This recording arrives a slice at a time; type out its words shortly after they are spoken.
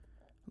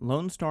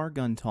Lone Star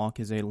Gun Talk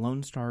is a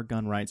Lone Star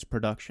Gun Rights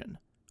production.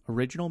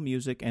 Original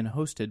music and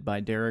hosted by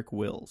Derek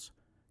Wills.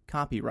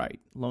 Copyright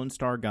Lone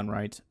Star Gun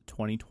Rights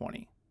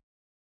 2020.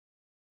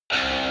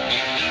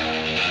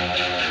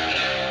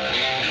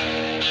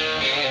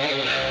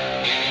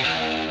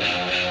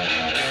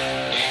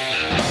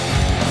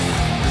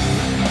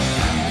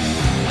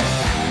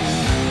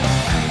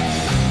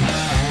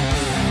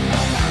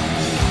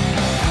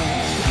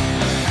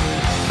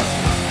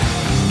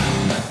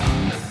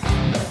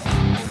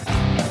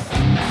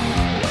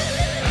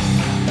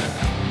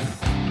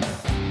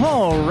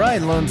 All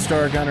right, Lone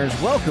Star Gunners,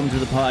 welcome to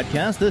the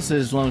podcast. This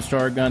is Lone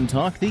Star Gun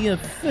Talk, the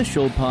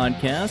official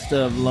podcast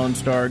of Lone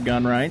Star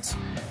Gun Rights.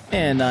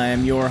 And I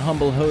am your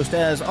humble host,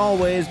 as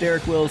always,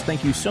 Derek Wills.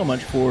 Thank you so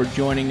much for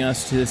joining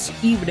us this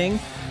evening.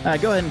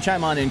 Go ahead and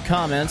chime on in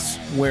comments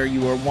where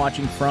you are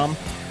watching from.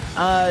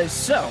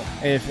 So,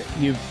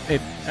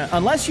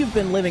 unless you've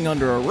been living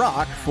under a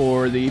rock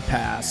for the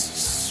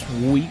past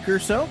week or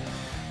so,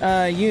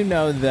 you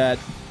know that,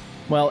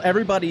 well,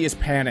 everybody is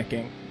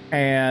panicking.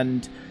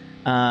 And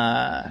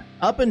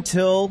up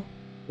until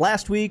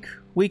last week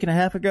and a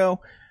half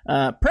ago,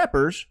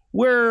 preppers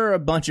were a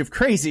bunch of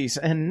crazies,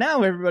 and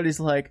now everybody's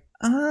like,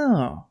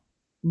 oh,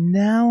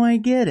 now I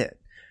get it.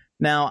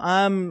 Now,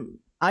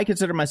 I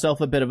consider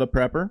myself a bit of a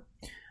prepper,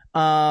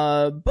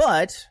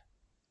 but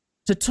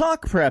to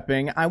talk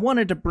prepping, I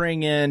wanted to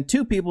bring in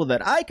two people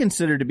that I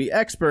consider to be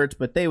experts,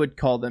 but they would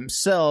call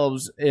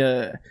themselves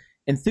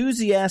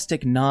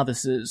enthusiastic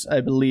novices,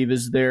 I believe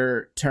is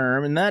their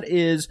term, and that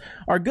is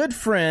our good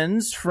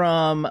friends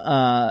from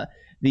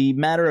the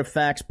Matter of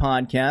Facts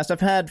podcast. I've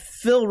had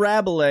Phil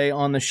Rabelais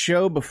on the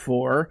show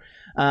before.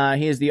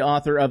 He is the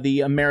author of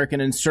the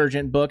American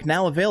Insurgent book,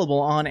 now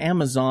available on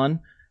Amazon,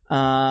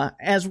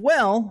 as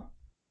well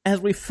as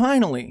we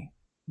finally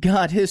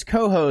got his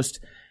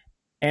co-host,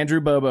 Andrew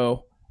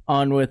Bobo,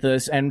 on with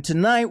us. And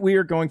tonight we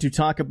are going to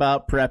talk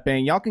about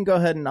prepping. Y'all can go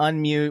ahead and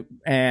unmute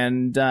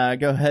and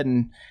go ahead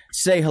and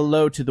say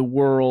hello to the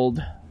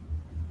world.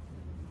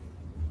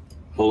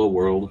 Hello,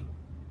 world.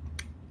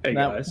 Hey,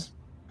 guys.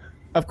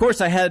 Of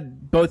course, I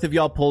had both of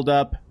y'all pulled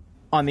up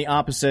on the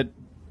opposite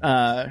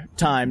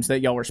times that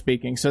y'all were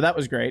speaking, so that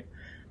was great.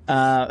 You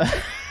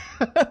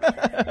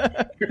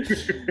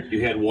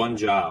had one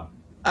job.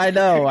 I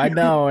know,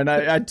 and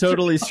I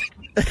totally...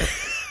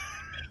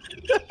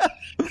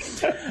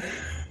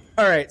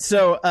 All right,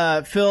 so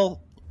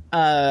Phil,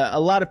 a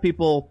lot of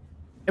people,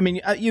 I mean,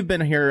 you've been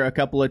here a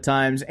couple of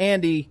times.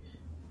 Andy,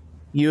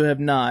 you have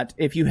not.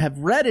 If you have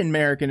read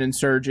American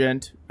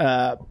Insurgent,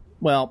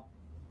 well,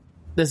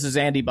 this is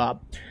Andy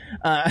Bob.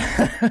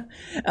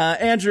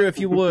 Andrew, if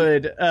you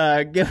would,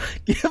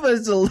 give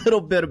us a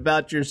little bit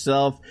about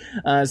yourself,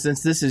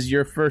 since this is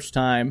your first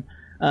time.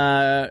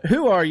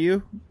 Who are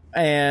you,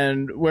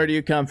 and where do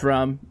you come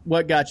from?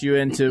 What got you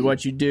into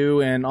what you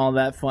do, and all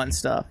that fun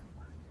stuff?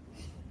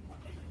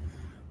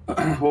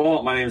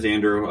 Well, my name is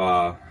Andrew,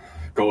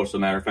 co-host of the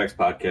Matter of Facts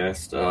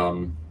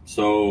podcast.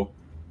 So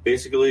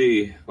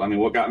basically, I mean,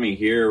 what got me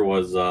here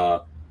was, I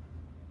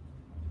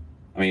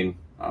don't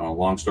know,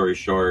 long story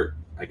short,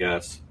 I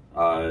guess,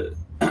 growing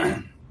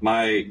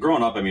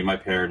up, I mean, my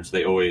parents,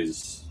 they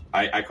always,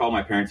 I call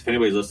my parents, if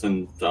anybody's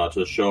listened to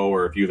the show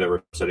or if you've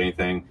ever said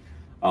anything,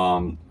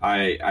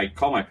 I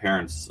call my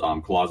parents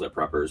closet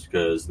preppers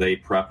because they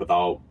prep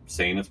without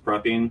saying it's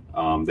prepping.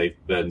 They've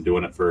been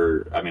doing it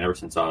for, ever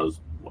since I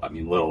was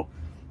little,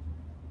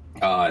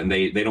 and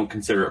they don't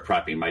consider it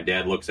prepping. My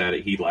dad looks at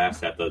it, he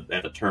laughs at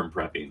the term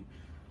prepping.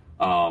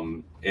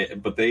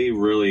 But they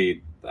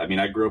really,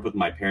 I grew up with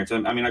my parents.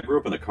 I grew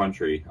up in the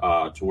country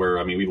to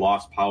where, we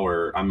lost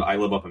power. I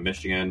live up in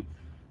Michigan,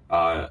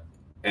 and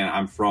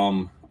I'm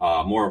from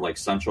more of like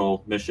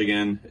central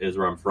Michigan is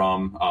where I'm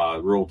from,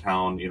 rural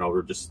town.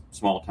 We're just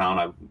small town.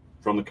 I'm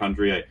from the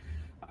country.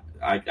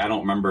 I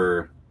don't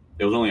remember.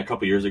 It was only a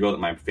couple years ago that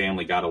my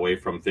family got away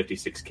from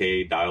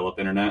 56K dial-up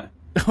internet.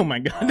 Oh my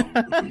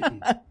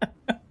God.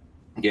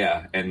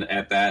 Yeah. And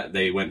at that,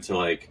 they went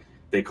to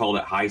they called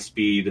it high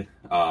speed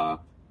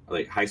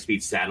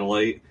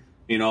satellite,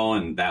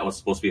 and that was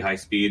supposed to be high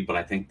speed, but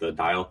I think the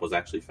dial-up was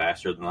actually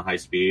faster than the high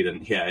speed.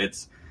 And yeah,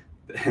 it's,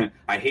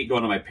 I hate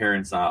going to my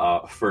parents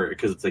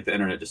because it's like the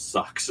internet just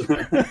sucks.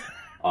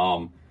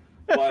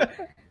 But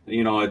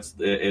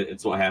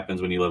it's what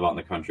happens when you live out in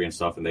the country and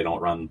stuff, and they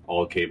don't run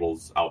all the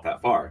cables out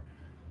that far.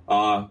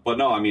 But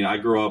no, I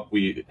grew up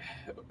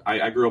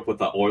I grew up with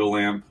the oil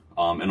lamp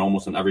in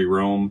almost in every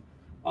room.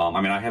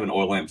 I have an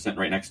oil lamp sitting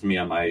right next to me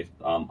on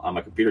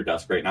my computer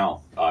desk right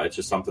now. It's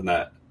just something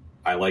that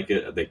I like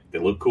it. They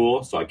look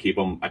cool, so I keep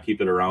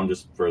it around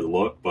just for the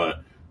look.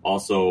 But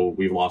also,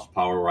 we've lost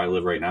power where I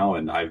live right now,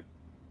 and I've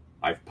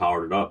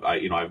powered it up.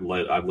 I've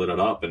lit it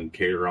up and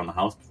carried it around the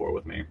house before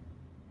with me.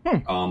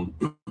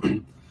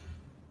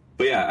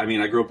 But yeah,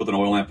 I grew up with an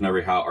oil lamp in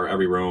every house or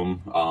every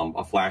room,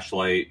 a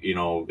flashlight, in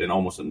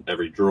almost in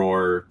every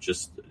drawer.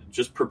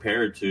 Just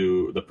prepared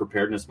to, the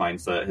preparedness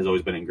mindset has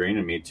always been ingrained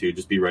in me to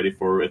just be ready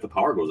for if the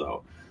power goes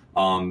out.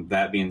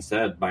 That being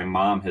said, my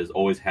mom has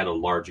always had a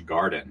large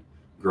garden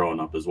growing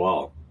up as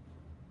well.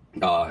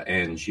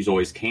 and she's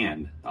always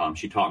canned.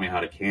 She taught me how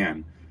to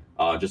can.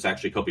 Just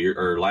actually a couple years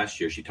or last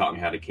year, she taught me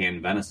how to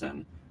can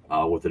venison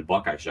with a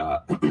buckeye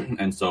shot.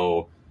 And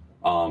so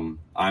I'm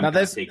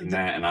taking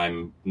that, and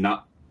I'm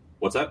not.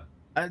 What's that?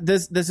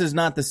 This is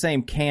not the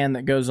same can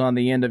that goes on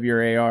the end of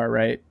your AR,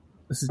 right?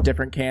 This is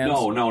different cans.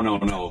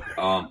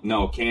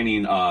 No.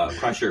 Canning,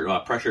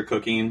 pressure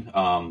cooking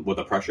with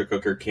a pressure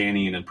cooker,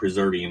 canning and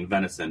preserving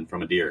venison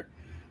from a deer.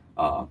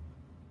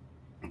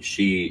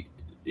 She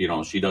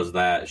does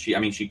that.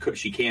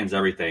 She cans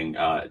everything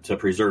to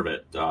preserve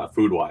it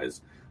food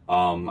wise.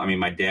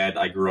 My dad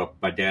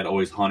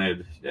always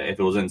hunted. If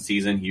it was in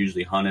season, he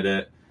usually hunted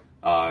it.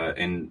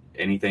 And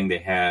anytime they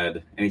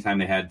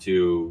had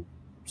to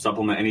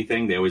supplement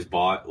anything, they always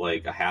bought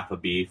like a half a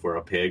beef or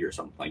a pig or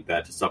something like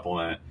that to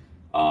supplement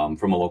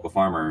from a local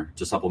farmer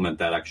to supplement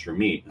that extra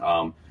meat. They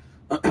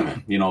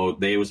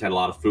always had a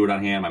lot of food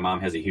on hand. My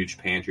mom has a huge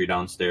pantry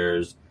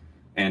downstairs.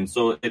 And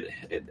so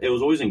it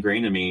was always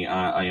ingrained in me,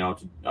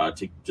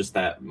 to just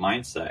that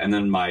mindset. And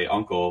then my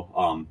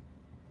uncle,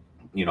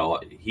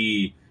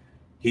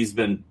 he's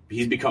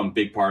become a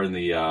big part in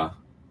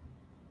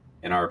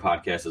in our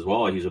podcast as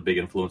well. He's a big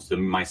influence to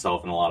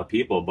myself and a lot of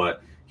people,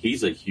 but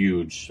he's a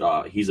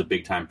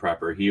big time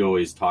prepper. He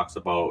always talks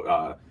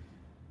about,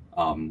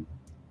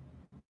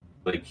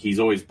 he's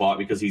always bought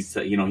because he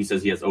says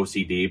he has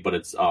OCD, but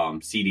it's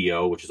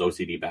CDO, which is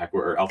OCD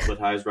backward or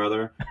alphabetized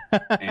rather.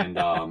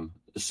 And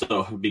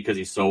so because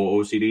he's so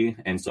OCD,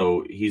 and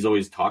so he's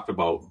always talked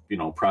about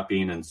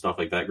prepping and stuff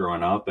like that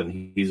growing up,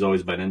 and he's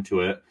always been into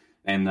it.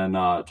 And then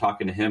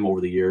talking to him over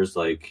the years,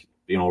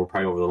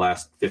 probably over the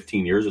last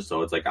 15 years or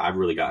so, it's like I've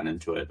really gotten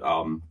into it.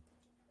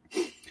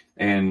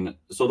 And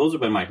so those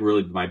have been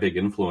my big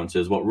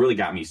influences. What really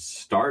got me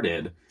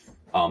started,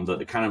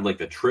 the kind of like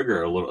the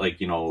trigger a little,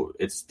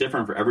 it's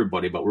different for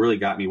everybody, but really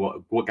got me,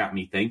 what got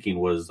me thinking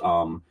was, I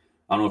don't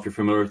know if you're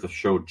familiar with the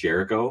show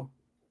Jericho.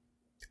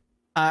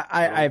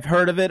 I've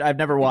heard of it. I've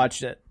never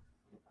watched it.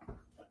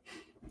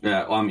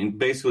 Yeah. Well,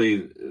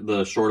 basically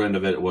the short end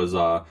of it was,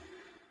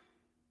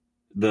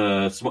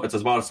 it's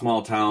about a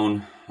small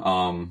town.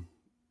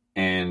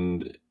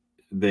 And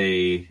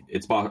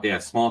it's about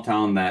a small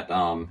town that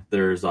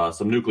there's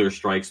some nuclear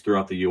strikes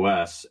throughout the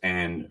U.S.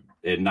 and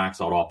it knocks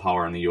out all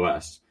power in the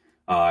U.S.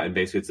 And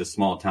basically it's a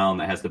small town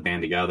that has to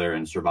band together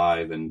and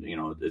survive, and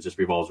it just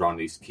revolves around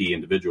these key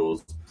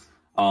individuals.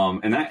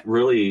 And that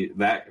really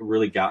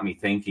got me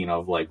thinking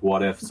of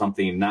what if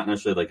something, not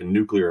necessarily like a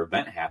nuclear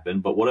event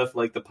happened, but what if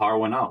the power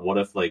went out? What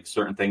if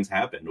certain things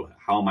happened?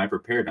 How am I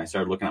prepared? And I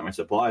started looking at my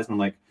supplies, and I'm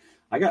like,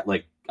 I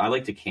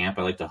like to camp,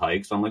 I like to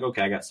hike, so I'm like,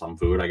 okay, I got some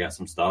food, I got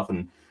some stuff,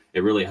 and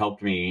it really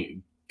helped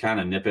me kind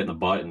of nip it in the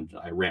butt, and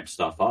I ramped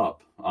stuff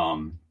up.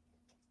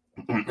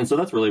 And so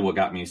that's really what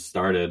got me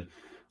started.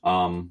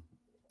 And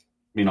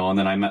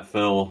then I met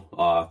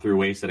Phil through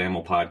Wasted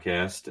Ammo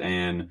podcast,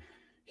 and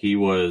he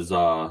was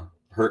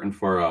hurting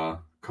for a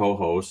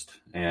co-host,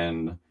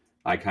 and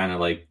I kind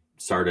of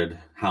started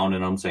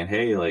hounding him, saying,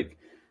 hey,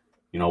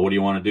 what do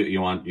you want to do?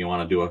 You want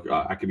to do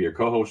I could be your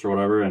co-host or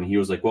whatever. And he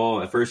was like,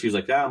 well, at first he was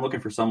like, yeah, I'm looking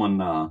for someone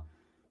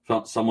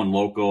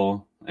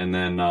local. And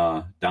then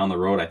down the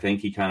road, I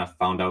think he kind of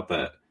found out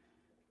that,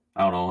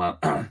 I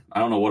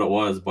don't know what it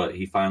was, but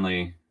he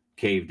finally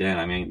caved in.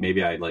 I mean,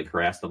 maybe I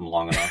harassed him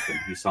long enough, and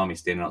he saw me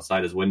standing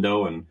outside his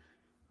window, and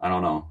I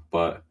don't know,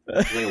 but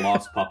it's like a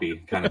lost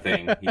puppy kind of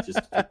thing. He just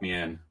took me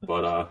in,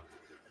 but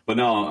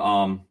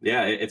no,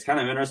 it's kind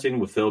of interesting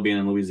with Phil being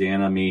in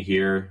Louisiana, me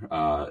here.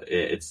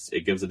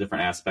 It gives a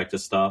different aspect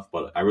of stuff,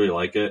 but I really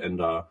like it. And,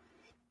 but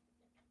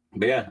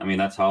yeah,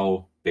 that's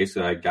how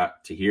basically I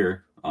got to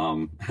here.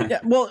 Yeah.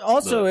 Well,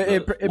 also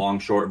the long,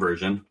 short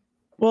version.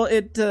 Well,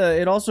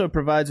 it also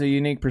provides a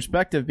unique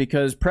perspective,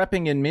 because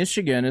prepping in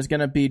Michigan is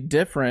going to be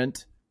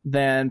different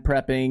than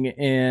prepping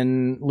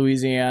in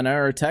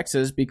Louisiana or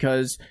Texas,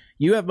 because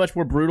you have much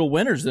more brutal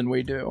winters than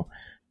we do.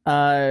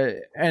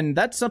 And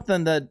that's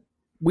something that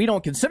we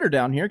don't consider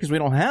down here because we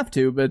don't have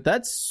to, but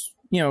that's,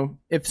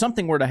 if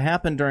something were to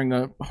happen during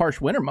the harsh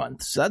winter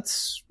months,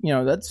 that's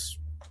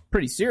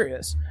pretty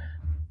serious.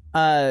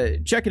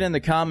 Check it in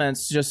the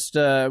comments. Just,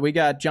 we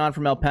got John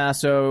from El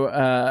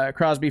Paso,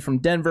 Crosby from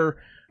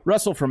Denver,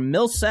 Russell from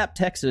Millsap,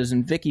 Texas,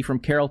 and Vicky from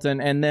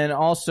Carrollton. And then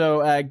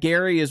also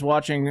Gary is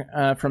watching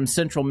from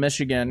Central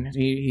Michigan.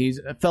 He's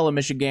a fellow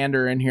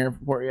Michigander in here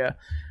for you.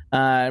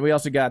 We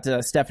also got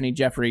Stephanie,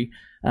 Jeffrey,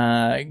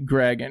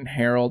 Greg, and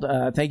Harold.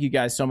 Thank you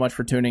guys so much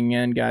for tuning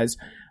in, guys.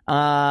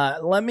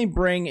 Let me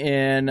bring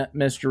in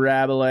Mr.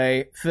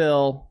 Rabelais.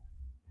 Phil,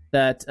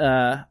 that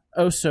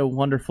so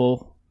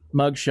wonderful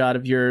mugshot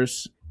of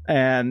yours.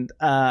 And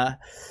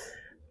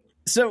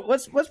so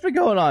what's been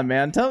going on,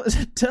 man? Tell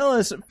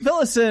us, fill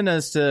us in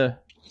as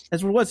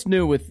what's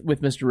new with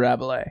Mr.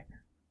 Rabelais.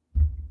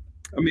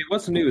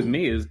 What's new with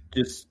me is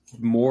just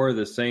more of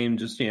the same,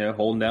 just,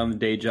 holding down the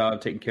day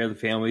job, taking care of the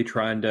family,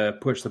 trying to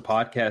push the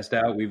podcast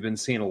out. We've been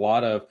seeing a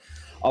lot of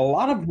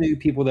new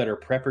people that are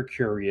prepper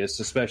curious,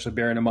 especially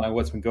bearing in mind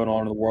what's been going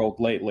on in the world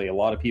lately. A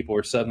lot of people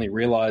are suddenly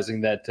realizing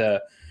that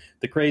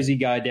the crazy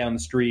guy down the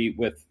street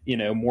with,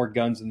 more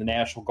guns than the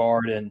National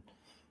Guard and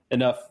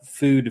enough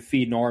food to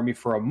feed an army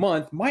for a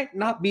month might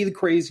not be the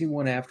crazy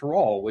one after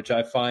all, which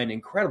I find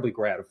incredibly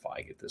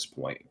gratifying at this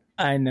point.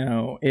 I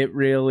know. It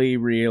really,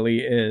 really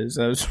is.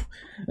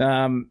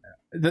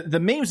 The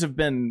memes have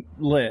been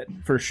lit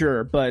for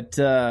sure, but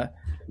the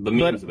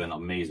memes have been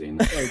amazing.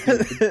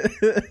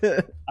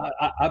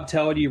 I'm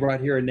telling you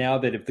right here and now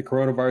that if the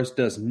coronavirus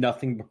does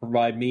nothing but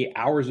provide me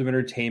hours of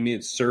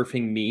entertainment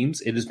surfing memes,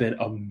 it has been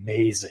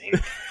amazing.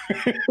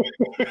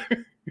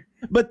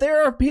 But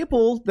there are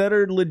people that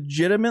are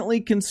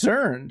legitimately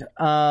concerned.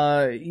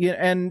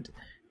 And,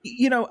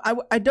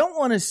 I don't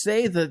want to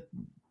say that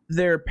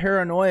their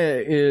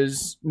paranoia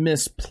is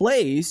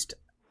misplaced.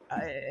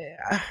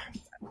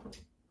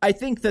 I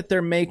think that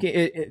they're making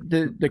it,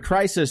 the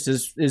crisis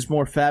is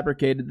more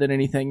fabricated than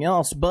anything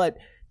else. But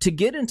to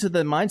get into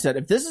the mindset,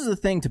 if this is a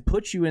thing to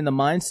put you in the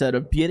mindset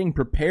of getting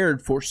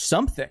prepared for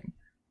something,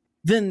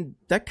 then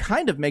that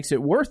kind of makes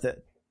it worth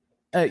it.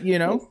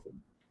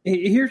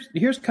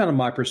 Here's kind of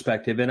my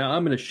perspective, and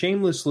I'm going to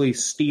shamelessly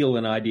steal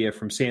an idea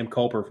from Sam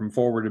Culper from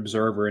Forward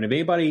Observer. And if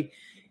anybody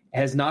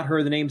has not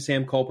heard the name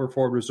Sam Culper,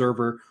 Forward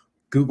Observer,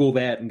 Google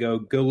that and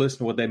go listen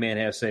to what that man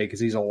has to say, because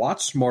he's a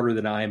lot smarter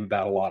than I am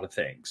about a lot of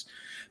things.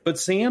 But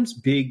Sam's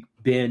big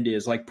bend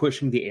is like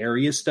pushing the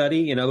area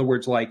study. In other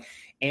words, like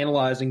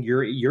analyzing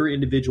your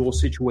individual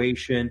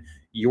situation,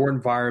 your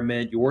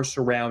environment, your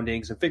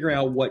surroundings, and figuring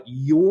out what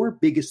your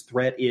biggest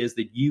threat is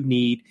that you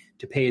need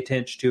to pay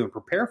attention to and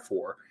prepare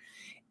for.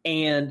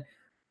 And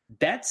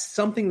that's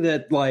something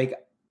that, like,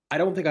 I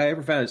don't think I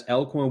ever found as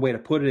eloquent a way to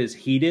put it as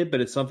he did,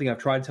 but it's something I've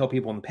tried to tell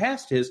people in the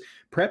past is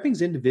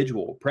prepping's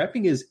individual.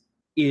 Prepping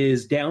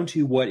is down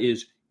to what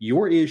is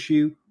your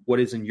issue,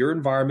 what is in your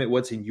environment,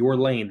 what's in your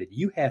lane that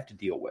you have to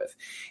deal with.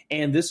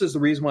 And this is the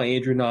reason why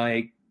Andrew and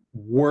I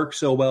work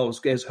so well as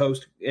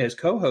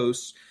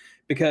co-hosts,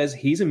 because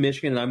he's in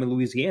Michigan and I'm in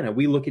Louisiana.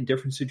 We look at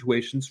different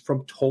situations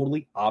from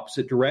totally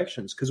opposite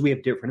directions because we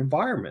have different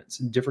environments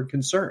and different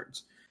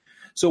concerns.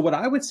 So what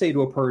I would say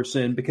to a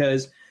person,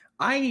 because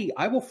I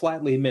will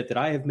flatly admit that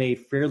I have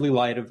made fairly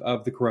light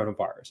of the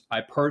coronavirus.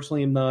 I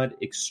personally am not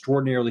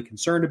extraordinarily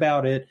concerned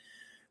about it,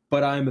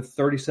 but I'm a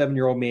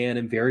 37-year-old man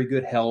in very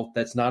good health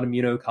that's not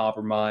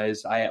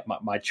immunocompromised.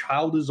 My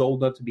child is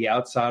old enough to be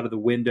outside of the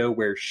window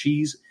where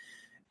she's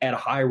at a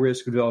high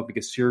risk of developing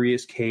a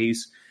serious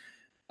case.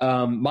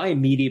 My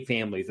immediate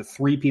family, the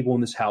 3 people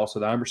in this house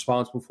that I'm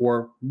responsible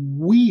for,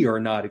 we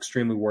are not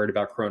extremely worried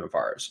about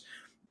coronavirus.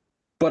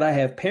 But I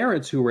have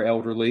parents who are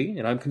elderly,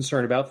 and I'm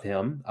concerned about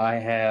them. I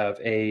have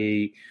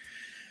a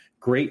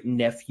great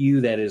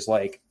nephew that is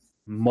like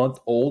month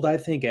old, I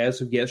think,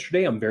 as of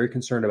yesterday. I'm very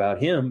concerned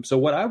about him. So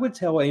what I would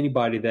tell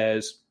anybody that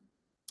is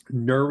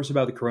nervous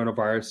about the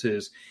coronavirus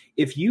is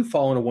if you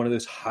fall into one of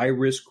those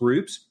high-risk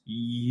groups,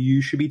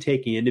 you should be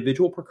taking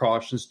individual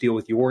precautions to deal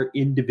with your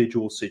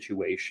individual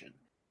situation.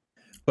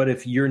 But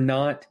if you're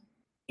not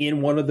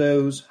in one of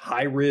those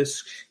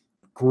high-risk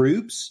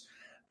groups,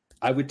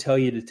 I would tell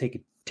you to take a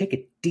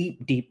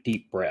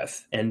deep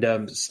breath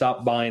and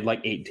stop buying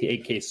like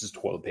eight cases of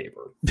toilet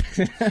paper.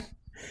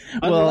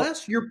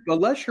 Unless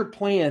your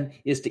plan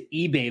is to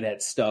eBay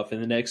that stuff in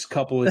the next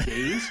couple of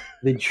days,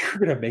 then you're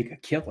going to make a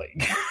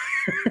killing.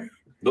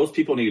 Those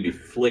people need to be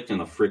flicked in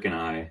the freaking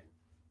eye.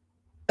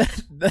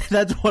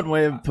 That's one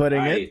way of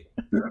putting it.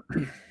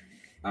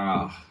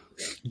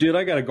 Dude,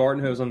 I got a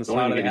garden hose on the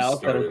side of the house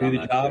that'll do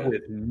the job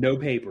with no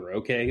paper,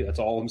 okay? That's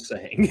all I'm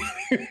saying.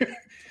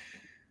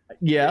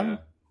 Yeah.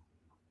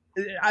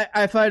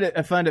 I find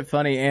it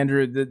funny,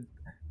 Andrew, that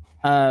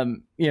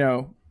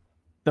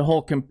the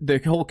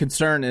whole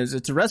concern is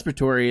it's a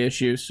respiratory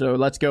issue, so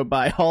let's go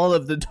buy all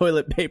of the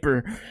toilet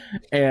paper,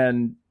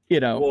 and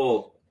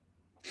Well,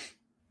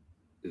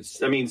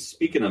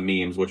 speaking of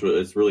memes, which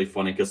is really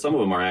funny because some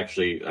of them are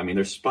actually,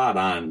 they're spot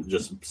on,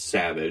 just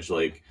savage,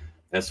 like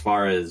as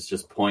far as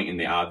just pointing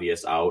the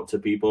obvious out to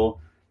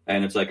people,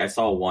 and it's like I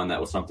saw one that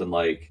was something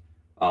like,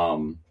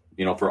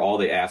 for all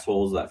the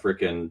assholes that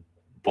freaking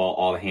bought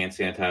all the hand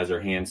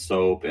sanitizer, hand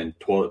soap, and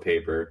toilet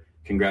paper,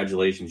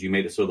 congratulations, you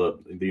made it so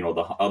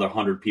the other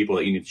 100 people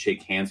that you need to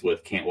shake hands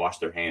with can't wash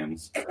their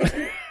hands.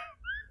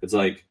 It's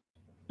like,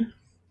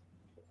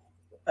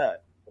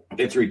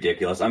 it's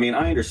ridiculous. I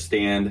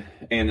understand,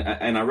 and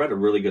I read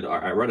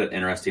an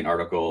interesting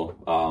article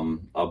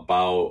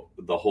about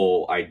the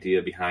whole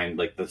idea behind,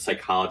 like, the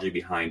psychology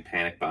behind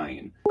panic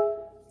buying,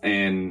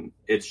 and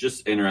it's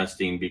just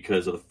interesting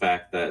because of the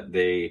fact that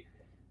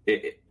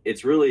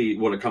it's really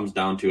what it comes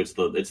down to. It's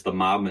the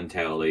mob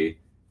mentality,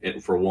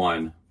 for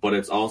one, but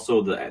it's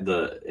also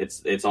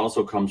it's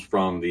also comes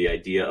from the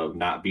idea of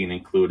not being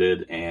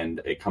included, and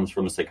it comes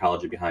from the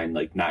psychology behind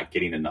like not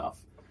getting enough,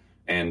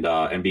 and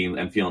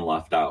feeling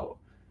left out.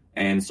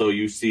 And so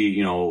you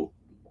see,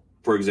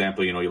 for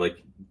example,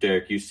 like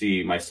Derek, you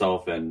see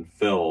myself and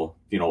Phil,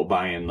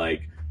 buying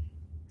like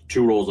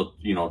two rolls of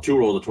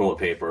toilet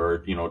paper,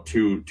 or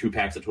two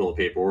packs of toilet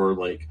paper,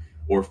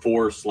 or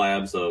 4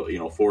 slabs of,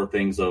 4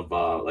 things of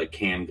like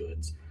canned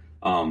goods,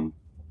 or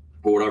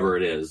whatever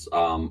it is,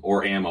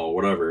 or ammo,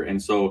 whatever.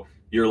 And so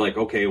you're like,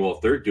 okay, well,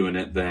 if they're doing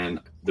it, then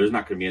there's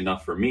not going to be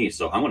enough for me,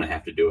 so I'm going to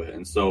have to do it.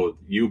 And so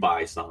you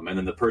buy some, and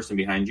then the person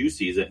behind you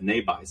sees it and they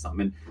buy some,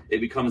 and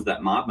it becomes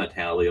that mob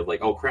mentality of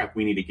like, oh crap,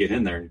 we need to get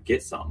in there and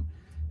get some.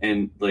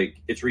 And like,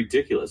 it's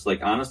ridiculous.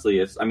 Like, honestly,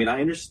 I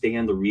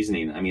understand the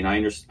reasoning.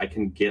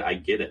 I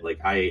get it. Like,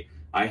 I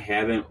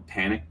haven't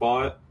panic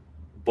bought,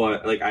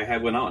 but like I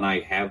have went out and I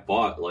have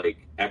bought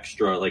like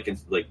extra, like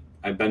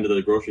I've been to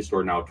the grocery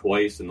store now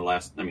twice in the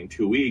last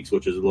 2 weeks,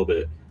 which is a little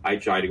bit. I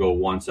try to go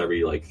once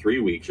every like 3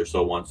 weeks or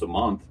so, once a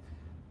month.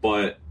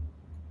 But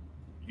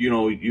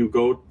you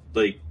go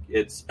like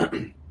it's.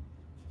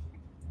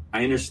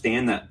 I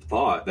understand that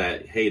thought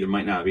that, hey, there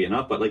might not be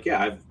enough, but like,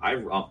 yeah,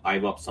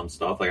 I've upped some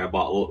stuff. Like I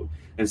bought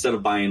instead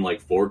of buying like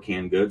 4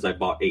 canned goods, I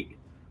bought 8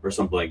 or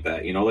something like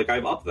that. Like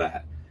I've upped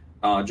that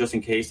just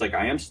in case like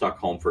I am stuck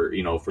home for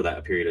for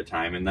that period of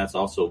time, and that's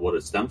also what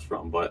it stems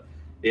from. But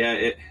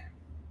yeah,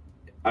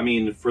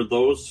 for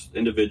those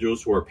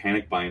individuals who are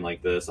panic buying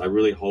like this, I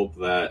really hope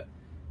that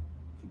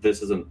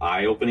this is an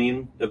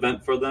eye-opening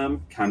event for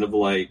them, kind of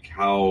like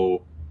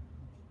how.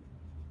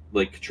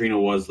 Like Katrina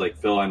was, like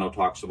Phil, I know,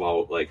 talks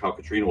about like how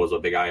Katrina was a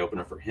big eye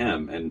opener for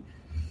him, and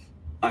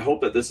I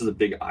hope that this is a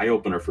big eye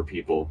opener for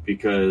people,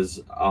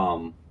 because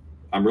I'm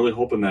really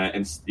hoping that,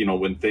 and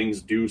when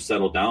things do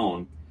settle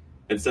down,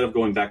 instead of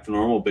going back to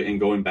normal, but in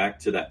going back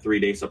to that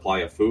 3-day supply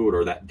of food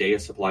or that day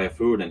of supply of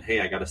food, and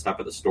hey, I got to stop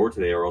at the store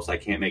today or else I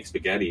can't make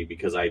spaghetti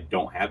because I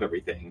don't have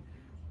everything.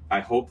 I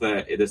hope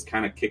that this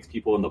kind of kicks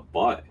people in the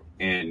butt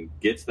and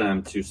gets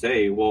them to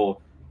say, well,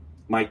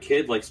 my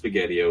kid likes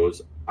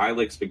SpaghettiOs. I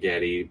like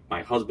spaghetti.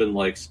 My husband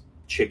likes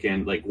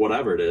chicken, like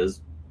whatever it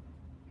is.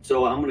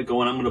 So I'm going to go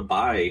and I'm going to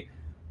buy,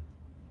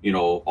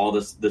 all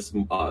this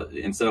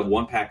instead of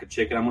 1 pack of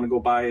chicken, I'm going to go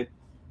buy,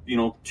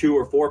 2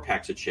 or 4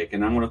 packs of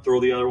chicken. I'm going to throw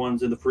the other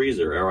ones in the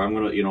freezer, or I'm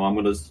going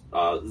to,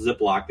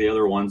 Ziploc the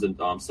other ones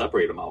and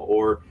separate them out.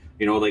 Or,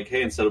 like,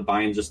 hey, instead of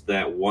buying just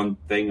that one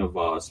thing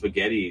of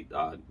spaghetti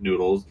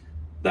noodles,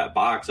 that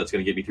box that's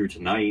going to get me through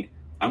tonight,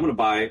 I'm going to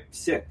buy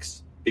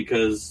 6.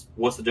 Because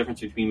what's the difference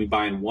between me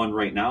buying 1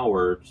 right now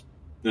or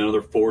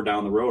another 4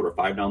 down the road or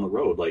 5 down the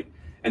road? Like,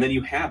 and then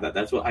you have that.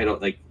 That's what I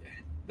don't like.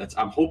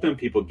 I'm hoping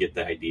people get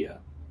the idea.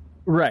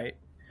 Right.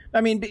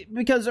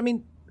 Because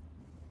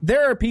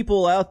there are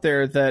people out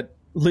there that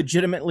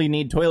legitimately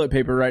need toilet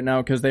paper right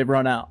now because they've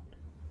run out.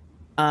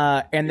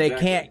 And they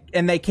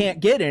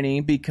can't get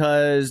any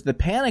because the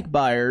panic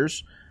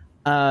buyers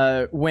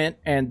went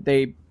and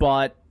they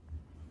bought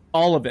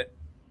all of it.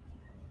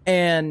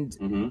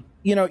 And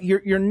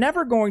you're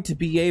never going to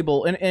be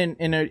able,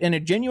 in a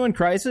genuine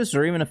crisis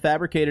or even a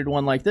fabricated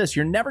one like this,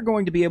 you're never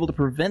going to be able to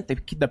prevent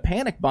the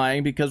panic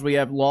buying, because we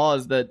have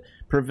laws that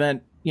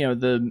prevent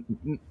the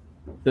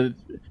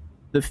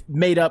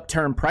made up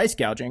term price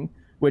gouging,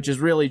 which is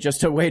really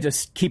just a way to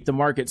keep the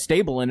market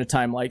stable in a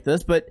time like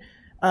this. But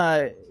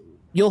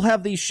you'll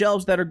have these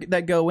shelves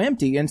that go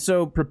empty, and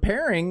so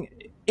preparing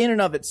in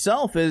and of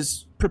itself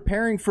is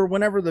preparing for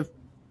whenever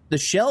the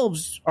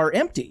shelves are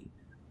empty.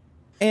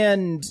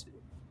 And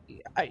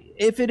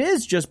if it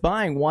is just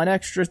buying one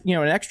extra,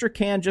 an extra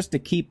can just to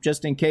keep,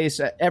 just in case,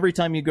 every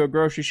time you go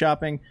grocery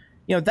shopping,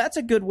 that's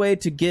a good way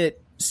to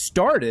get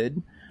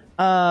started.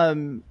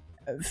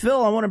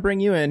 Phil, I want to bring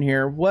you in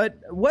here.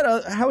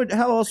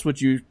 How else would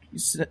you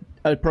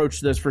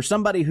approach this for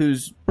somebody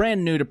who's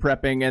brand new to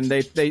prepping and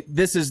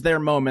this is their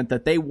moment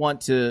that they want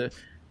to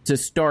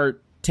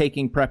start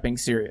taking prepping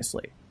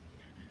seriously?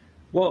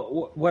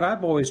 Well, what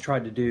I've always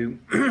tried to do,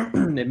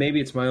 and maybe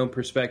it's my own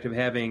perspective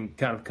having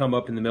kind of come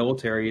up in the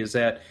military, is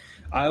that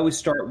I always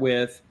start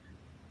with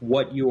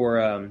what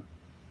your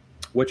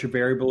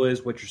variable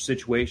is, what your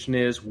situation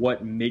is,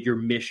 what your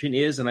mission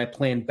is, and I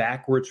plan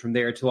backwards from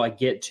there until I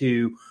get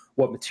to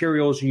what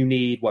materials you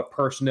need, what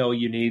personnel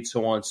you need,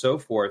 so on and so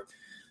forth.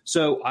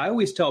 So I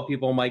always tell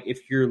people, I'm like,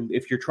 if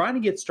you're trying to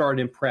get started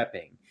in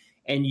prepping,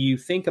 and you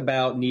think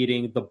about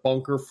needing the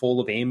bunker full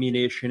of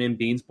ammunition and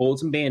beans,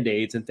 bullets, and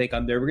Band-Aids, and think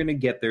I'm never going to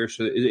get there,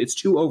 so it's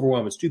too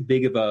overwhelming, it's too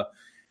big of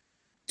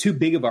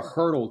a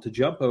hurdle to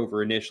jump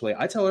over initially,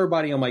 I tell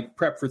everybody, I'm like,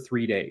 prep for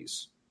 3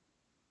 days.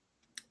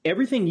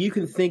 Everything you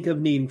can think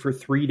of needing for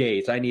 3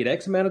 days. I need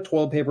X amount of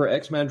toilet paper,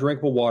 X amount of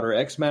drinkable water,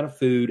 X amount of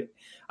food.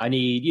 I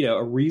need,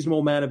 a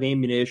reasonable amount of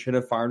ammunition,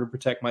 a firearm to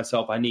protect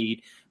myself. I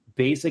need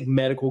basic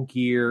medical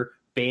gear,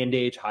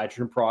 Band-Aids,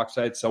 hydrogen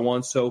peroxide, so on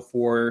and so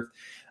forth.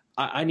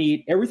 I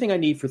need everything I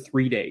need for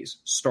 3 days.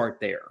 Start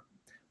there.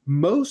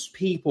 Most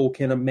people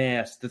can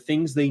amass the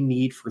things they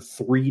need for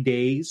 3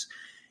 days.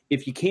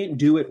 If you can't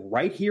do it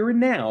right here and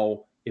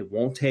now, it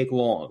won't take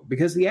long,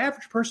 because the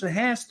average person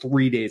has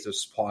 3 days of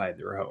supply in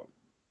their home.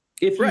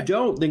 If you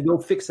don't, then go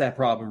fix that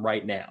problem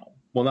right now.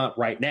 Well, not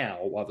right now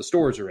while the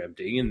stores are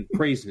empty and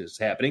craziness is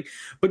happening,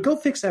 but go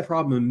fix that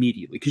problem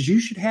immediately, because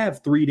you should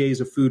have 3 days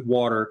of food,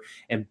 water,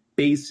 and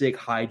basic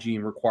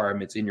hygiene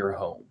requirements in your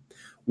home.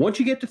 Once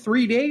you get to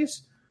 3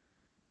 days,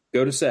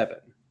 go to 7,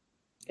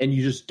 and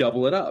you just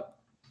double it up.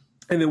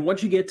 And then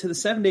once you get to the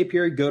 7-day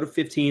period, go to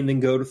 15, then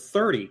go to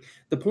 30.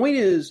 The point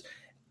is,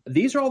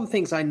 these are all the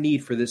things I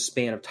need for this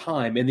span of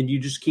time. And then you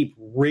just keep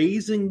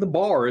raising the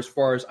bar as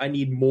far as I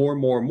need more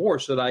and more and more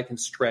so that I can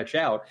stretch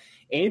out.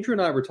 Andrew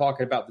and I were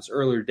talking about this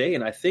earlier today,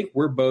 and I think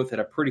we're both at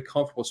a pretty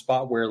comfortable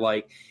spot where,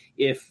 like,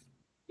 if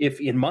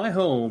in my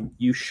home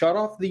you shut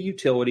off the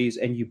utilities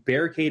and you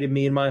barricaded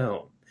me in my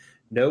home,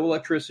 no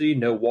electricity,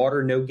 no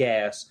water, no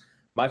gas,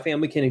 my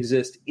family can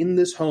exist in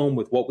this home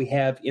with what we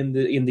have in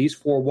these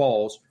four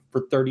walls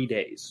for 30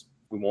 days.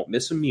 We won't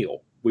miss a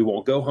meal. We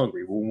won't go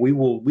hungry.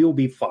 We'll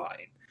be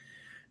fine.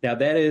 Now,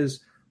 that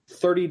is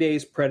 30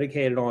 days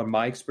predicated on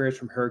my experience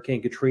from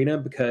Hurricane Katrina,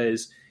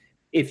 because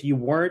if you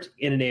weren't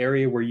in an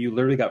area where you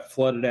literally got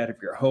flooded out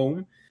of your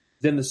home,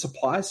 then the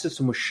supply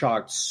system was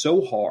shocked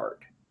so hard.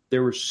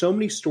 There were so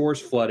many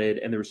stores flooded,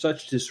 and there was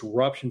such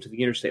disruption to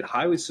the interstate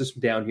highway system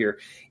down here.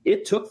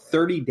 It took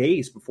 30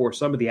 days before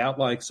some of the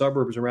outlying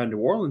suburbs around New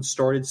Orleans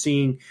started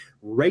seeing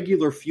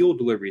regular fuel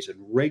deliveries and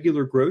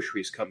regular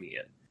groceries coming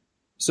in.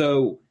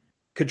 So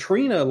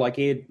Katrina, like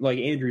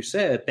Andrew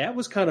said, that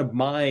was kind of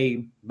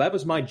my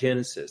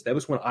genesis. That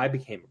was when I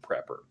became a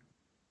prepper.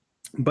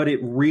 But it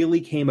really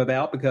came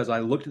about because I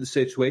looked at the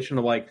situation.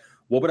 I'm like,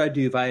 what would I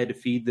do if I had to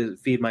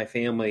feed my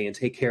family and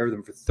take care of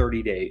them for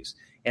 30 days,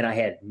 and I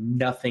had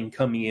nothing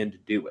coming in to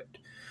do it?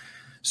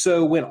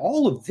 So when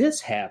all of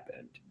this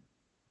happened,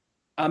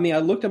 I mean, I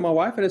looked at my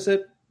wife and I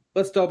said,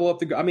 let's double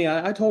up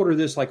I told her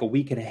this like a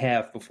week and a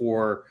half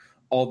before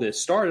all this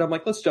started. I'm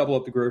like, let's double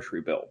up the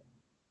grocery bill.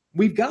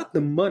 We've got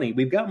the money.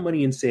 We've got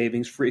money in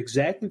savings for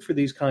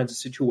these kinds of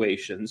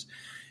situations.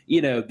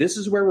 You know, this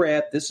is where we're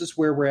at. This is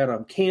where we're at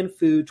on canned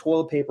food,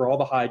 toilet paper, all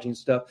the hygiene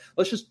stuff.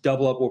 Let's just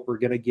double up what we're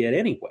going to get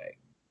anyway,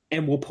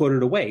 and we'll put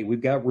it away.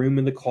 We've got room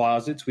in the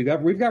closets. We've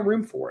got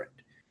room for it.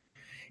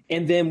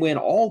 And then when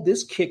all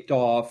this kicked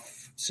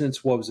off,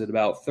 since what was it,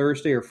 about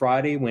Thursday or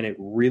Friday, when it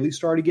really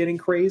started getting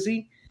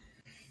crazy,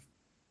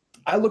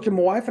 I looked at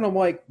my wife and I'm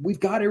like,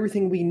 we've got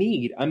everything we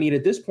need. I mean,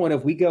 at this point,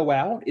 if we go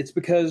out, it's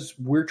because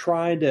we're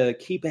trying to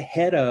keep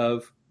ahead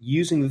of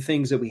using the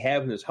things that we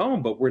have in this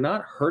home, but we're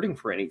not hurting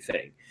for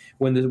anything.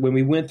 When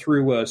we went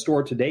through a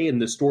store today and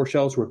the store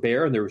shelves were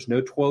bare and there was no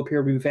toilet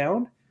paper to be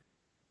found,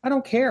 I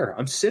don't care.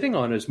 I'm sitting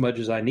on as much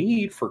as I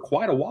need for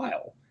quite a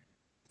while.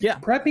 Yeah.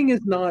 Prepping is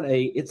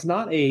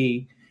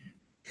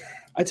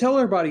I tell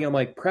everybody, I'm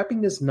like,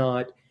 prepping is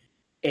not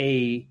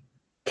a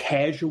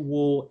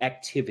casual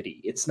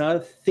activity. It's not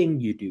a thing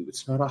you do.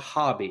 It's not a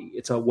hobby.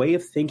 It's a way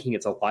of thinking.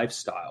 It's a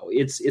lifestyle.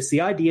 It's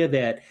the idea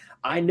that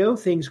I know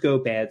things go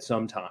bad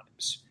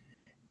sometimes.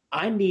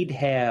 I need to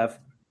have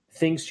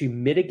things to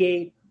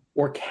mitigate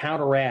or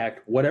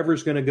counteract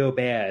whatever's going to go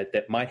bad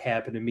that might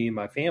happen to me and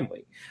my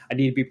family. I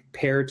need to be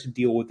prepared to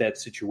deal with that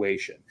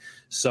situation.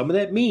 Some of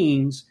that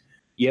means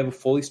you have a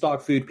fully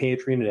stocked food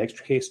pantry and an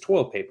extra case of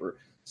toilet paper.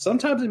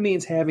 Sometimes it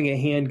means having a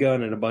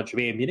handgun and a bunch of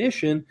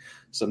ammunition.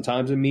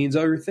 Sometimes it means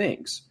other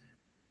things.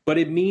 But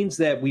it means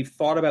that we've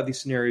thought about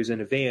these scenarios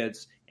in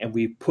advance and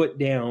we've put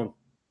down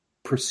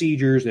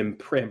procedures and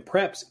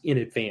preps in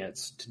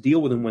advance to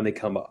deal with them when they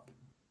come up.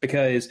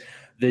 Because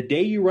the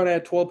day you run out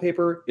of toilet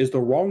paper is the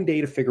wrong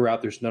day to figure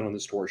out there's none on the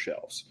store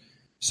shelves.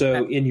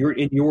 So in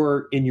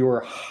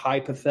your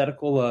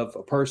hypothetical of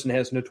a person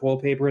has no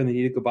toilet paper and they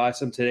need to go buy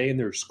some today and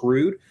they're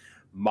screwed,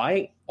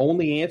 my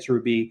only answer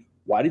would be,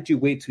 why did you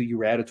wait till you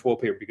were out of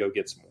toilet paper to go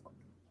get some more?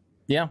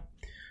 Yeah.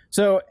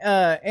 So,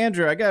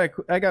 Andrew, I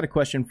got a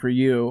question for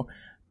you.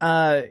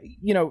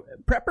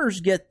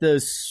 Preppers get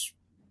this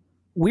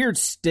weird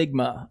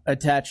stigma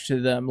attached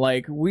to them.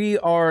 Like, we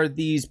are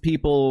these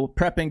people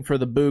prepping for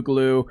the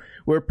boogaloo.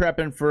 We're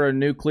prepping for a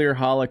nuclear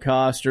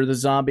holocaust or the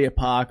zombie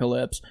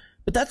apocalypse.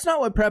 But that's not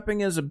what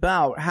prepping is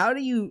about.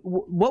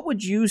 What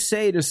would you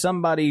say to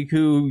somebody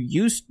who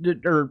used to,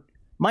 or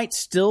might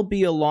still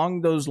be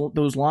along those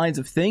lines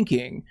of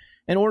thinking,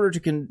 in order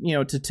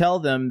to tell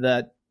them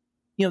that,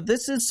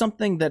 this is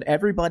something that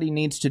everybody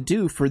needs to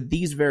do for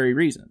these very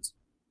reasons?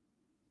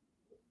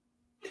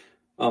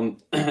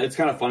 It's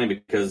kind of funny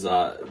because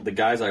the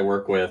guys I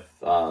work with,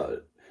 I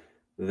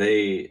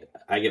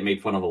get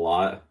made fun of a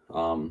lot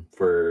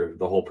for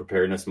the whole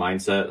preparedness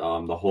mindset,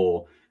 the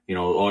whole,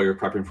 you're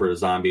prepping for the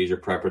zombies, you're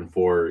prepping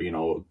for,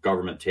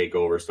 government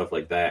takeover, stuff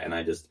like that. And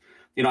I just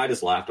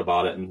laughed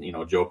about it and,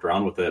 joked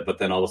around with it. But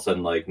then all of a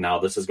sudden, like, now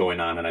this is going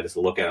on and I just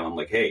look at it and I'm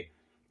like, hey,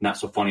 not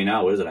so funny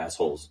now, is it,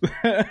 assholes?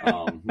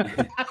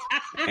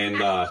 And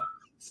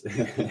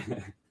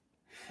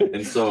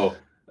so,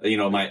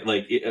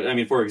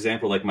 for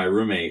example, like my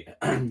roommate,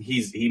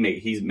 he's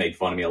made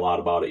fun of me a lot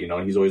about it,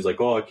 and he's always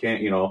like, oh, I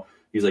can't,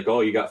 he's like,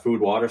 oh, you got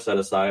food, water set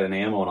aside and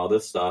ammo and all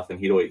this stuff. And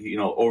he'd always,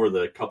 over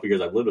the couple of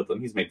years I've lived with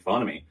him, he's made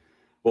fun of me.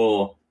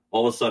 Well,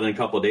 all of a sudden, a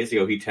couple of days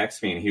ago, he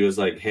texted me and he was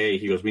like, hey,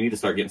 we need to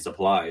start getting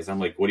supplies. I'm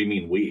like, what do you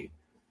mean we?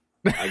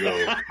 I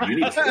go, you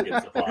need to start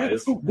getting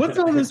supplies. What's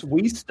all this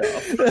we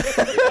stuff? I'm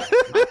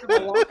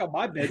going to lock on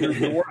my bedroom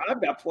door.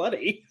 I've got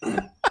plenty.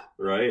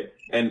 Right.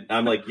 And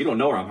I'm like, you don't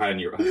know where I'm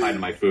hiding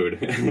my food.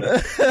 I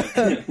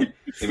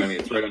mean,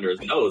 it's right under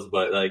his nose,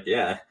 but like,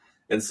 yeah.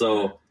 And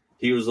so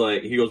he goes,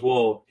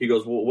 well,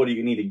 what do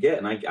you need to get?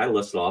 And I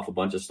listed off a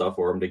bunch of stuff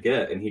for him to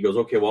get. And he goes,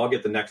 okay, well, I'll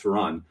get the next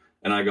run.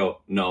 And I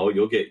go, no,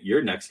 you'll get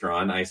your next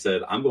run. I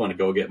said, I'm going to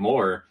go get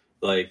more.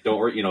 Like, don't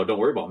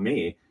worry about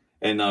me.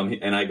 And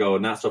I go,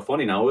 not so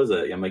funny now, is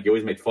it? I'm like, you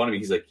always make fun of me.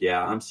 He's like,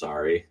 yeah, I'm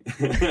sorry.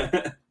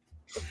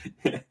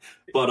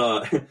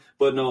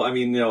 But no, I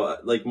mean,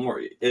 like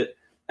more it.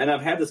 And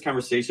I've had this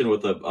conversation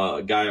with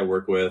a guy I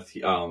work with.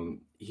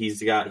 He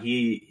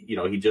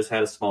just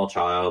had a small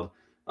child,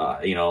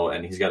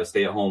 and he's got a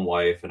stay-at-home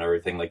wife and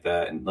everything like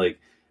that.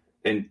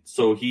 And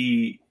so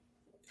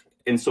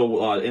in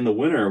the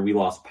winter we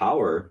lost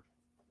power,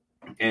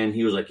 and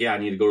he was like, yeah, I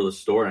need to go to the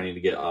store and I need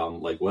to get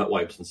like wet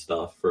wipes and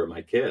stuff for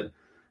my kid.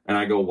 And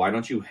I go, why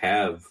don't you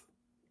have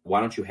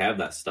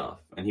that stuff?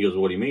 And he goes,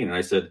 what do you mean? And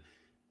I said,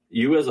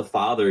 you as a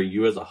father,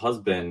 you as a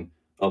husband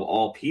of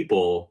all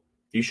people,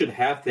 you should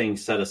have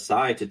things set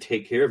aside to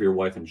take care of your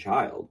wife and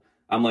child.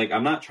 I'm like,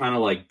 I'm not trying to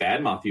like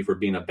badmouth you for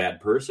being a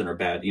bad person or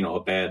bad, a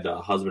bad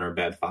husband or a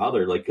bad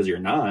father, like, because you're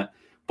not.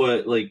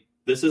 But like,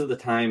 this is the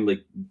time,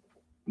 like,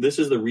 this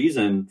is the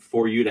reason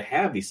for you to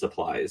have these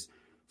supplies.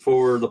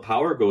 For the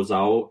power goes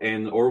out,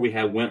 we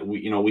have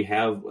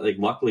like,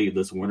 luckily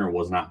this winter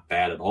was not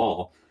bad at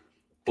all,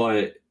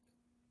 but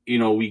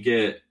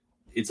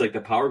it's like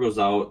the power goes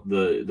out,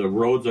 the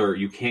roads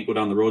you can't go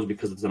down the roads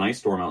because it's an ice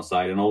storm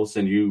outside, and all of a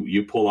sudden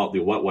you pull out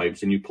the wet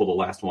wipes and you pull the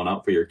last one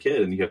out for your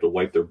kid and you have to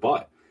wipe their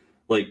butt.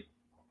 Like,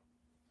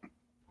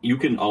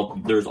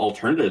 there's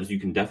alternatives you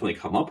can definitely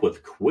come up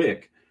with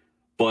quick,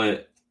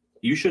 but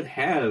you should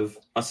have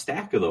a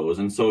stack of those.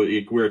 And so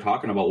we were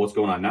talking about what's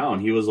going on now,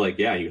 and he was like,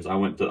 yeah, I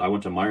went to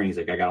Meijer, and he's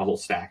like, I got a whole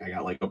stack. I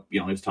got like,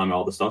 he was telling me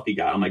all the stuff he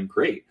got. I'm like,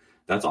 great,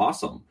 that's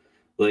awesome.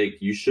 Like,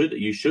 you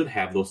should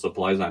have those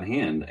supplies on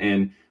hand.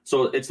 And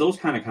so it's those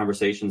kind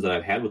get that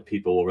I've had with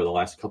people over the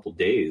last couple of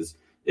days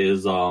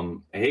is,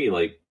 hey,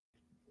 like,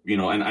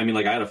 and I mean,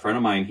 like, I had a friend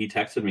of mine, he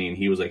texted me and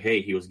he was like,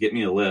 hey, get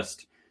me a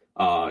list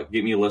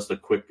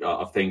of quick,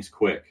 of things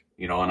quick,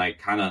 and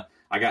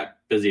I got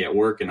busy at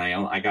work and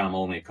I got him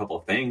only a couple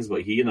of things,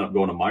 but he ended up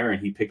going to Meijer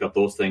and he picked up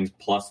those things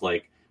plus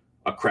like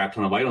a crap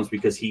ton of items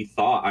because he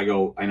thought,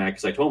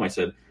 because I told him, I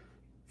said,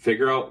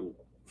 figure out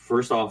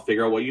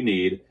what you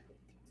need.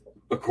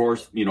 Of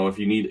course, if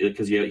you need it,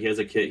 because he has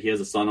a kid, he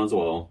has a son as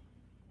well.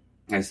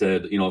 I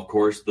said, of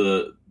course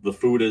the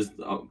food is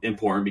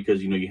important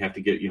because, you have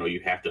to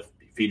you have to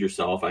feed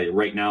yourself.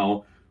 Right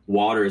now,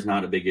 water is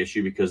not a big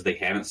issue because they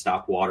haven't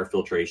stopped water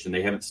filtration.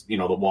 They haven't, the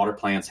water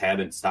plants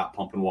haven't stopped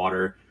pumping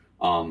water,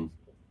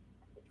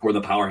 where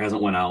the power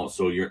hasn't went out.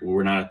 So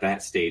we're not at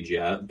that stage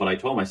yet. But I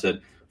told him, I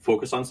said,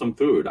 focus on some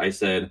food. I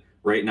said,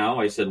 right now,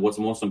 what's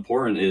most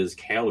important is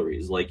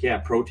calories. Like, yeah,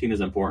 protein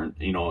is important,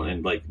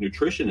 and like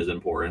nutrition is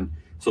important.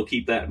 So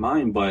keep that in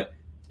mind. But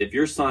if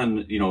your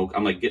son,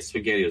 I'm like, get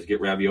SpaghettiOs, get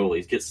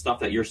raviolis, get stuff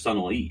that your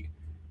son will eat.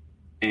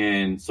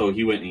 And so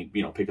he went and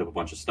he, picked up a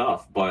bunch of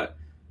stuff. But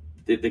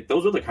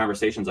those are the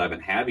conversations I've been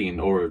having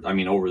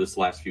over this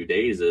last few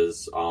days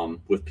is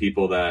with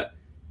people that,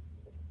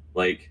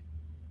 like,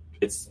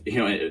 it's,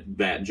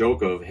 that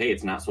joke of, hey,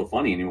 it's not so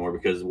funny anymore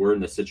because we're in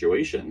this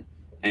situation.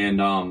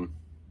 And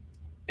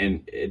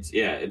it's,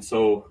 yeah. And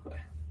so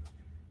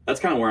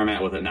that's kind of where I'm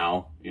at with it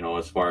now,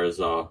 as far as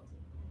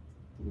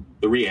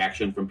the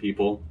reaction from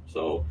people.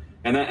 So,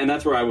 and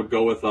that's where I would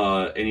go with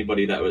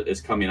anybody that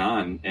is coming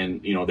on,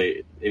 and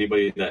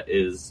anybody that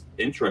is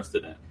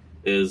interested in it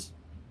is,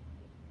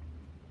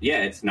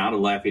 yeah, it's not a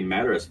laughing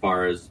matter as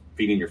far as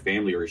feeding your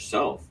family or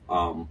yourself.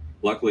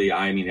 Luckily,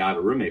 I have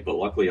a roommate, but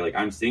luckily, like,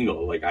 I'm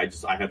single. Like, I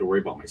have to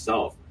worry about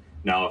myself.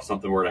 Now, if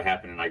something were to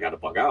happen and I got to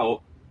bug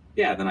out,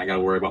 yeah, then I got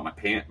to worry about my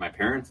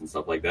parents and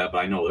stuff like that. But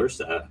I know they're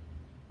set.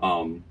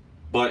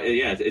 But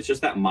yeah, it's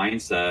just that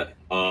mindset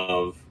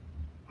of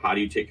how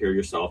do you take care of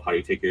yourself? How do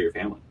you take care of your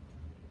family?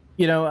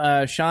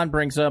 Sean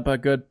brings up a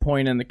good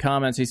point in the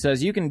comments. He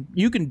says you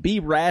can be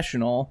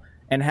rational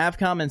and have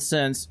common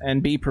sense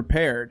and be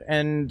prepared.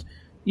 And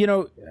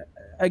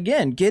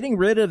again, getting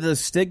rid of the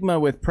stigma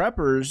with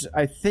preppers,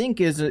 I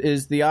think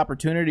is the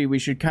opportunity we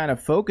should kind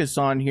of focus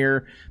on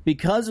here,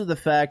 because of the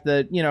fact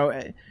that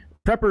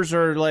preppers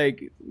are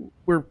like,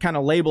 we're kind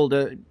of labeled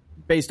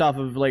based off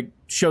of like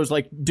shows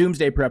like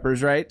Doomsday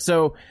Preppers, right?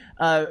 So,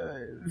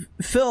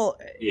 Phil,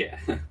 yeah,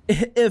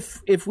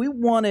 if we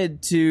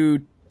wanted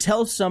to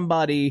tell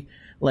somebody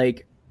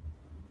like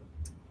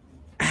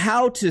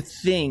how to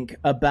think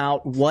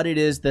about what it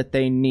is that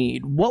they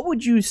need, what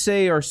would you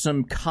say are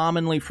some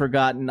commonly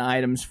forgotten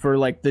items for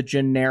like the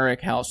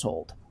generic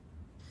household?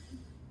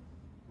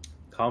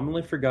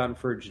 Commonly forgotten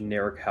for a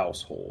generic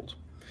household.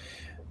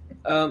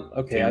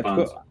 Okay,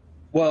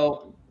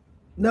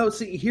 no,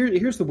 see,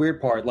 here's the weird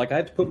part. Like, I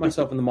have to put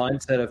myself in the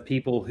mindset of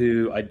people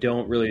who I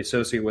don't really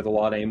associate with a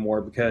lot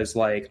anymore because,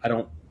 like, I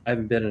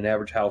haven't been in an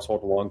average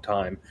household in a long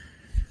time.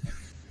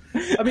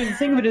 I mean, the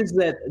thing of it is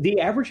that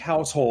the average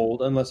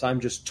household, unless I'm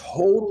just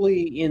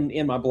totally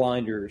in my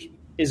blinders,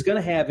 is going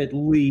to have at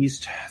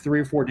least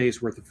 3 or 4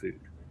 days worth of food.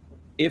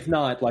 If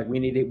not, like, we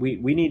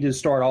need to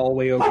start all the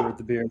way over at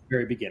the very,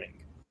 very beginning.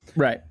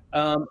 Right.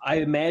 I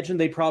imagine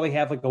they probably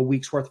have like a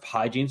week's worth of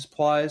hygiene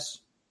supplies.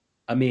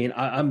 I mean,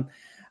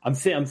 I'm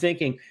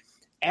thinking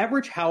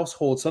average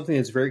household, something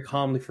that's very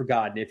commonly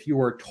forgotten, if you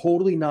are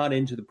totally not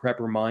into the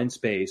prepper mind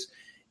space,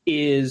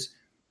 is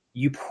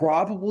you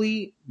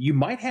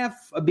might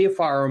be a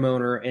firearm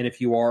owner, and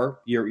if you are,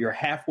 you're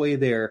halfway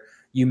there.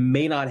 You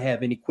may not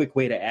have any quick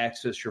way to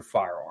access your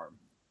firearm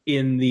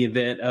in the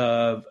event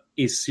of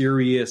a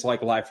serious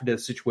like life or death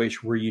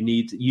situation where you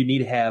need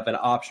to have an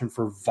option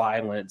for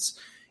violence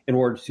in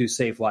order to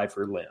save life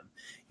or limb.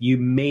 You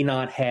may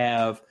not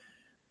have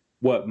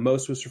what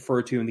most of us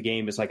refer to in the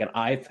game as like an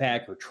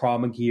IFAK or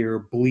trauma gear,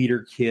 bleeder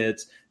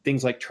kits,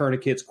 things like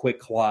tourniquets, quick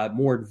clot,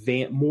 more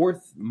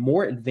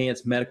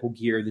advanced medical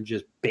gear than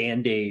just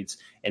Band-Aids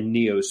and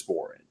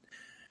Neosporin.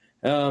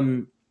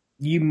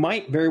 You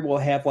might very well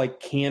have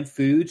like canned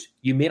foods.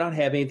 You may not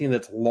have anything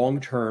that's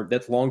long-term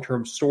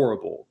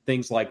storable.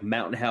 Things like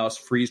Mountain House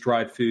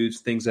freeze-dried foods,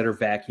 things that are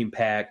vacuum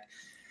packed.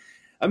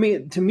 I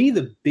mean, to me,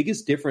 the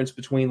biggest difference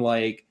between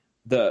like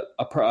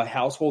a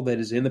household that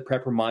is in the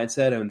prepper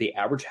mindset and the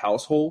average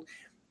household,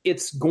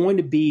 it's going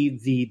to be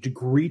the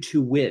degree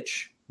to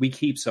which we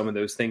keep some of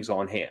those things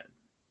on hand.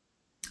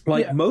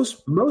 Like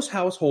most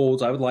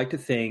households, I would like to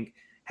think,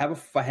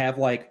 have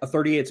like a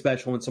 38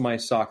 special in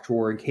somebody's sock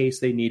drawer in case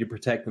they need to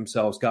protect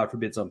themselves. God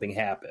forbid something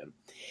happen.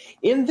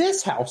 In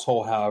this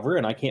household, however,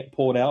 and I can't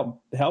pull it out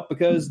help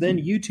because then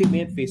YouTube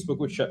and Facebook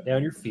would shut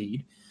down your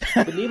feed.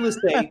 But needless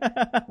to say,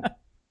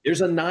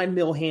 there's a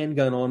 9mm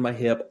handgun on my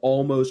hip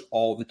almost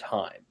all the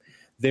time.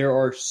 There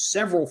are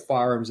several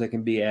firearms that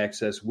can be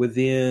accessed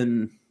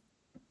within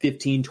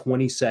 15,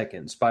 20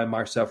 seconds by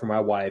myself or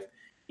my wife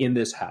in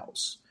this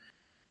house.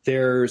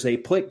 There's a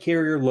plate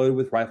carrier loaded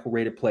with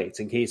rifle-rated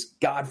plates in case,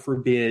 God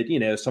forbid,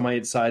 somebody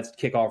decides to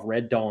kick off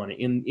Red Dawn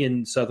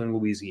in southern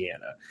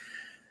Louisiana.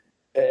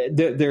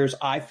 There's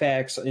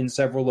IFAKs in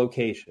several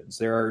locations.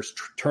 There's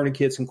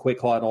tourniquets and quick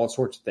clot and all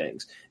sorts of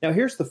things. Now,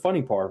 here's the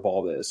funny part of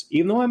all this.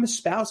 Even though I'm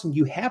espousing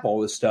you have all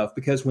this stuff,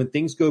 because when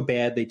things go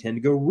bad, they tend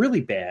to go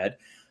really bad,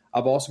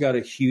 I've also got a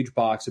huge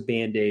box of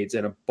Band-Aids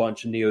and a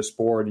bunch of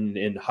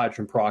Neosporin and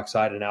hydrogen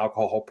peroxide and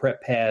alcohol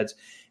prep pads,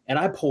 and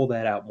I pull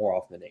that out more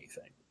often than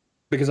anything.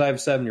 Because I have a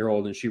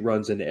 7-year-old and she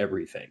runs into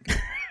everything.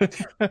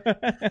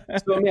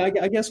 So, I mean,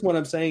 I guess what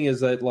I'm saying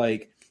is that,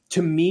 like,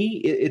 to me,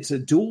 it's a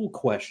dual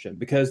question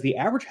because the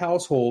average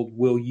household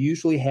will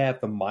usually have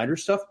the minor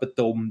stuff, but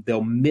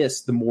they'll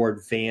miss the more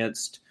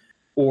advanced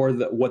or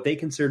what they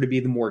consider to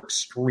be the more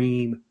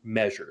extreme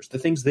measures, the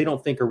things they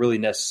don't think are really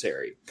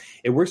necessary.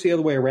 It works the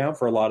other way around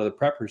for a lot of the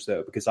preppers,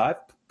 though, because I've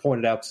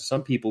pointed out to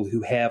some people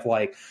who have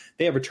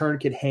they have a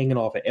tourniquet hanging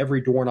off of every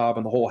doorknob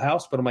in the whole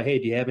house, but I'm like, hey,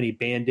 do you have any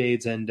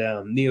Band-Aids and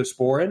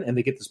Neosporin? And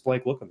they get this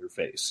blank look on their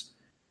face.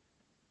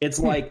 It's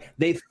like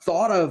they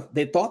thought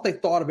they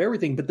thought of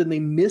everything, but then they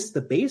missed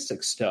the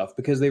basic stuff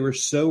because they were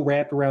so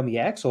wrapped around the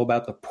axle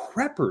about the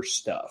prepper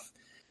stuff.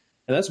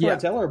 And that's why I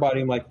tell everybody,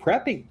 I'm like,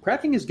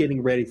 prepping is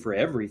getting ready for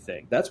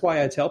everything. That's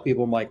why I tell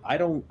people, I'm like, I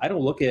don't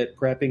look at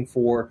prepping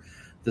for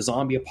the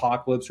zombie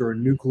apocalypse or a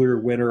nuclear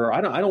winter.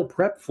 I don't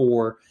prep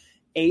for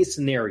a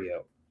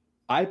scenario.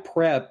 I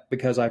prep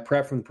because I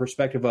prep from the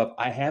perspective of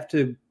I have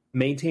to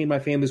maintain my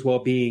family's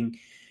well-being,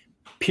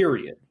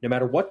 period, no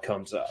matter what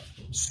comes up.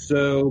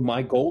 So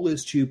my goal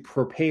is to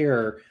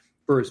prepare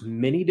for as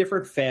many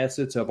different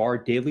facets of our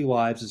daily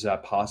lives as I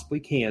possibly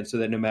can so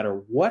that no matter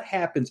what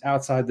happens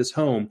outside this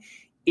home,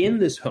 in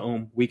this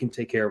home, we can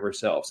take care of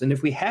ourselves. And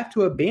if we have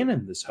to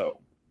abandon this home,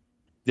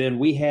 then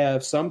we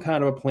have some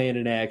kind of a plan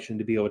in action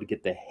to be able to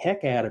get the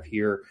heck out of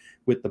here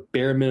with the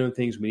bare minimum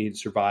things we need to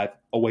survive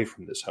away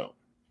from this home.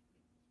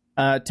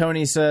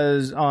 Tony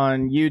says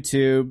on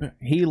YouTube,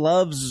 he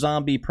loves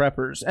zombie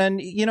preppers. And,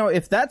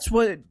 if that's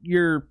what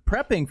you're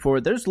prepping for,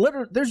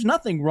 there's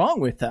nothing wrong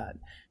with that.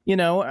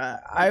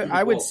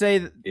 I would say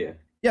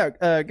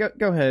that,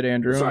 go ahead,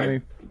 Andrew.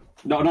 Sorry.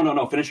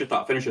 No. Finish your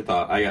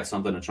thought. I got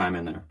something to chime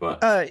in there, but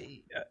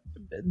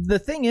the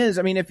thing is,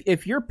 I mean,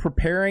 if you're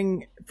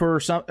preparing for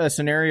a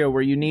scenario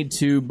where you need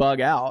to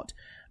bug out,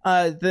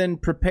 then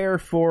prepare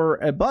for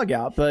a bug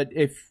out. But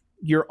if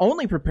you're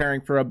only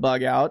preparing for a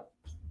bug out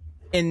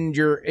and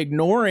you're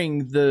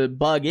ignoring the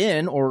bug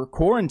in or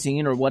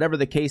quarantine or whatever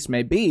the case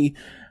may be,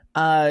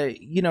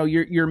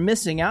 you're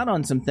missing out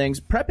on some things.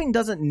 Prepping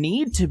doesn't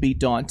need to be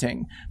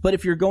daunting, but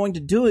if you're going to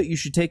do it, you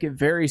should take it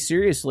very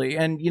seriously.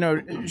 And,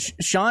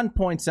 Sean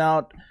points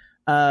out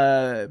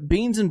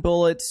beans and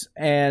bullets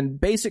and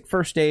basic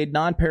first aid,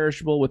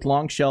 non-perishable with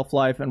long shelf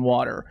life and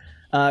water.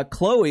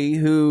 Chloe,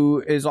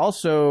 who is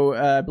also,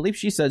 I believe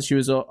she said she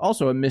was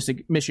also a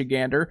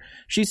Michigander.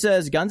 She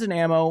says guns and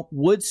ammo,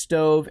 wood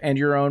stove, and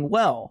your own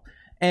well.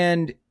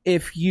 And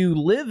if you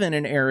live in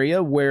an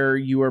area where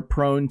you are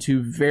prone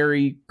to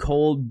very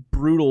cold,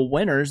 brutal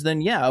winters,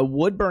 then a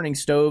wood-burning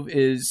stove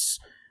is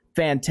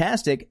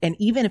fantastic. And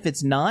even if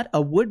it's not,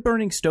 a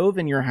wood-burning stove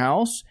in your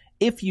house,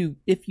 if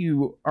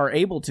you are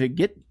able to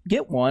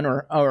get one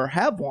or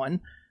have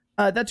one,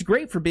 that's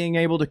great for being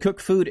able to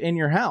cook food in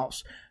your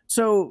house.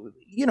 So,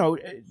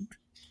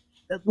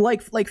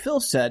 like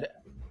Phil said,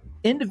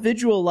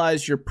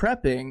 individualize your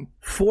prepping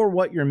for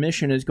what your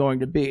mission is going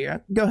to be.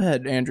 Go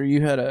ahead, Andrew.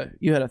 You had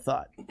a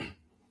thought.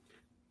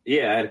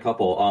 Yeah, I had a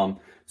couple.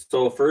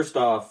 So first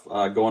off,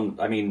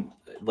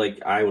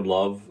 like I would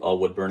love a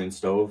wood burning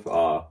stove.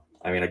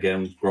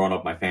 Again, growing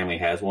up, my family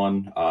has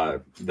one.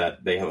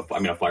 That they have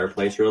a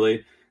fireplace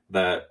really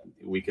that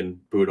we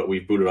can boot up.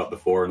 We've booted up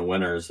before in the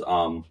winters.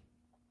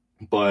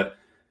 But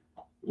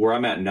where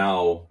I'm at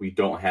now, we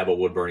don't have a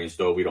wood burning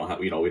stove. We don't have,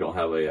 we don't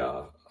have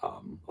a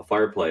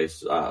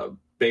fireplace.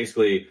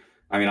 Basically,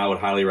 I would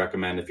highly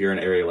recommend if you're in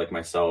an area like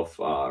myself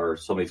or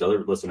some of these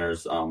other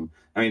listeners.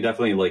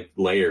 Definitely like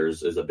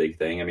layers is a big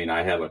thing.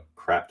 I have a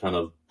crap ton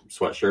of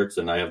sweatshirts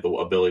and I have the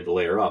ability to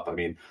layer up.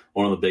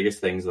 One of the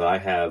biggest things that I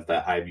have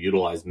that I've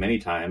utilized many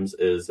times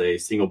is a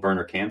single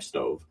burner camp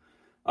stove.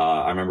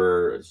 I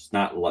remember it's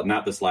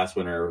not this last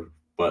winter,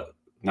 but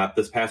not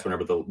this past winter,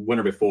 but the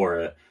winter before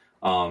it.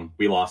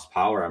 We lost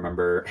power, I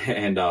remember,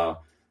 and I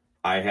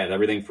had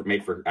everything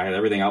I had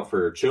everything out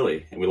for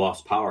chili, and we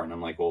lost power, and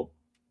I'm like, well,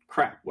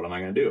 crap, what am I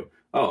going to do?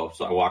 Oh,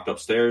 so I walked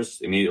upstairs,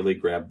 immediately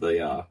grabbed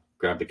the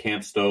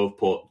camp stove,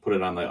 put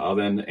it on the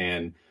oven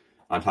and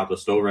on top of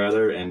the stove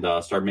rather, and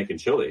started making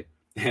chili.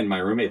 And my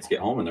roommates get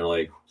home and they're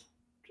like,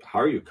 "How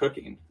are you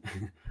cooking?"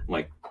 I'm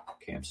like,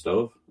 "Camp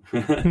stove."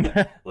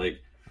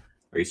 Like,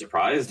 are you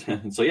surprised?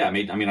 And so yeah, I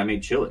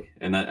made chili,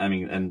 and that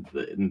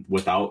and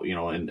without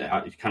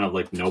kind of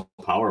like no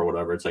power or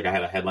whatever. It's like I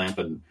had a headlamp,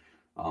 and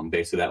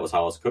basically that was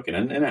how I was cooking,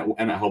 and it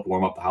helped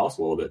warm up the house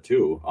a little bit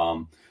too.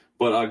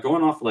 But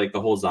going off like the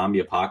whole zombie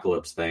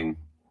apocalypse thing,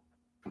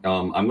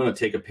 I'm going to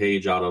take a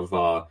page out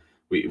of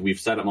we've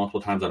said it multiple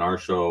times on our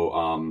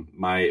show.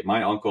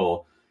 My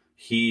uncle,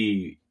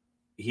 he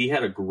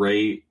had a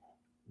great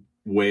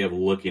way of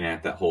looking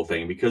at that whole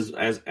thing, because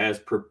as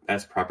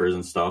preppers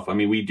and stuff,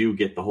 we do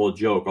get the whole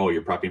joke, oh,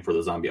 you're prepping for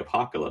the zombie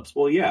apocalypse.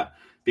 Well, yeah,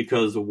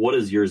 because what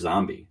is your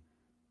zombie?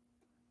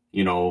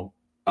 The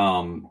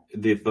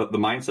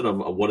mindset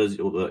of what is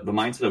the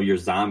mindset of your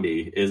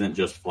zombie isn't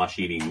just flesh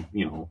eating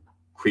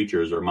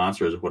creatures or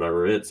monsters or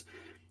whatever. It's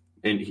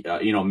in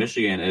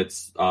Michigan,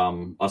 it's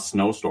a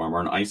snowstorm or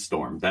an ice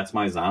storm. That's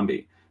my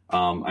zombie.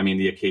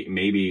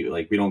 Maybe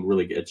like we don't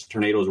really get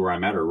tornadoes where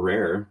I'm at are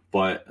rare,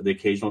 but the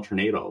occasional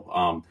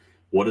tornado.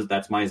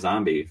 That's my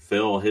zombie.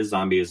 Phil, his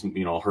zombie is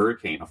a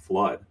hurricane, a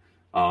flood.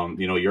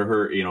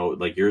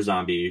 Your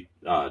zombie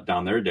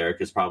down there,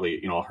 Derek, is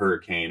probably a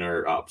hurricane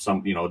or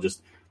some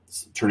just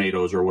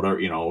tornadoes or whatever.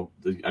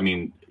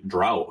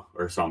 Drought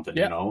or something.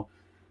 Yeah.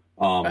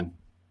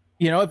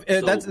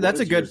 That's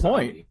a good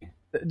point.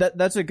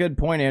 That's a good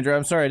point, Andrew.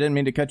 I'm sorry, I didn't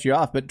mean to cut you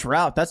off, but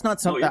drought, that's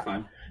not something. No, you're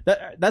fine.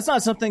 That's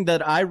not something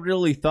that I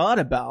really thought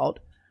about.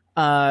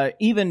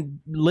 Even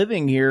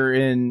living here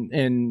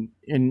in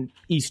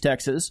East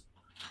Texas,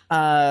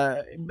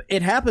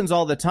 it happens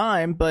all the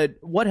time. But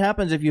what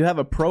happens if you have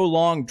a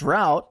prolonged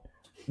drought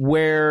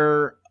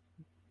where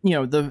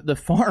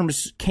the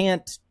farms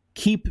can't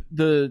keep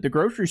the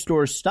grocery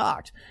stores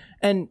stocked?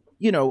 And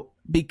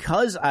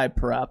because I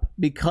prep,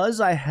 because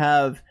I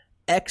have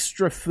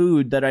extra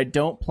food that I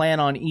don't plan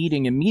on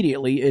eating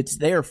immediately, it's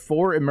there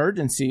for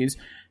emergencies.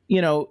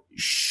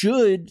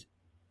 Should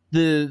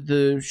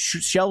the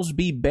shelves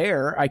be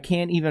bare, I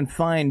can't even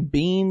find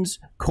beans,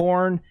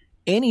 corn,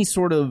 any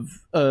sort of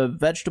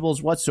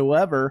vegetables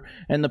whatsoever,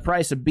 and the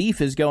price of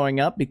beef is going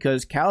up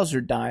because cows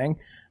are dying,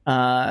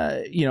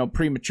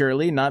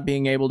 prematurely, not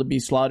being able to be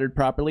slaughtered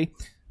properly.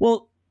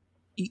 Well,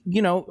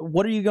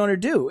 what are you going to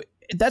do?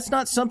 That's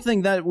not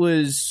something that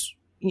was,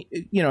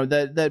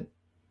 that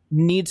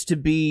needs to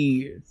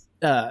be.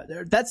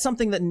 That's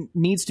something that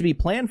needs to be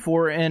planned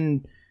for,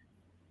 and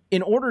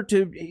in order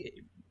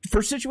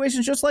for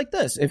situations just like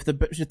this, if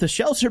the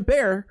shelves are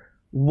bare,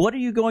 what are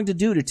you going to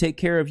do to take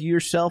care of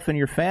yourself and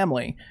your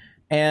family?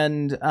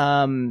 And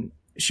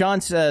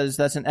Sean says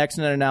that's an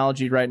excellent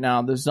analogy right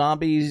now. The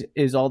zombies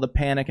is all the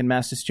panic and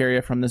mass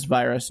hysteria from this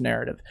virus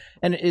narrative.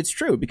 And it's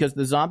true, because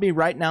the zombie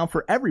right now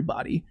for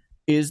everybody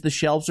is the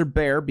shelves are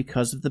bare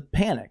because of the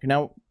panic.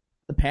 Now,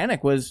 the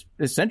panic was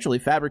essentially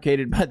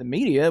fabricated by the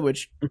media,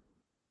 which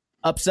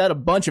upset a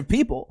bunch of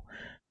people.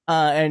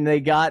 And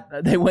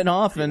they went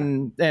off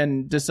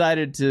and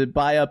decided to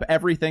buy up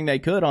everything they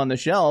could on the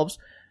shelves.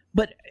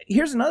 But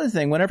here's another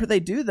thing. Whenever they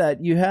do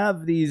that, you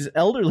have these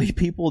elderly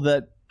people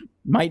that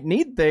might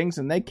need things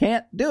and they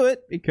can't do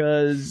it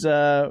because,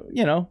 the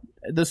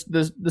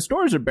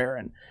stores are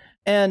barren.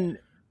 And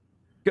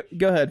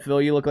go ahead,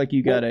 Phil. You look like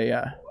you got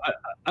a...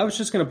 I was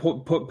just going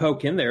to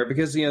poke in there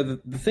because,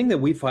 the thing that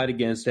we fight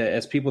against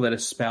as people that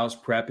espouse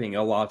prepping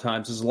a lot of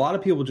times is a lot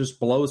of people just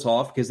blow us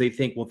off because they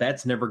think, well,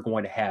 that's never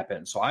going to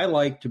happen. So I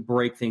like to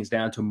break things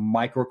down to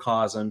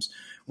microcosms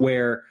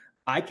where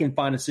I can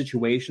find a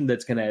situation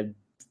that's going to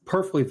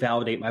perfectly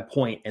validate my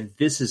point, and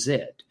this is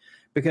it.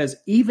 Because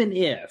even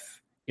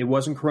if it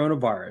wasn't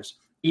coronavirus,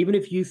 even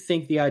if you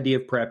think the idea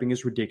of prepping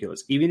is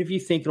ridiculous, even if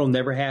you think it'll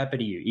never happen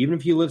to you, even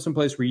if you live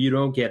someplace where you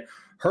don't get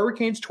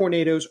hurricanes,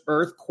 tornadoes,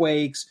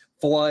 earthquakes,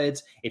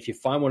 floods, if you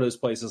find one of those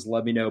places,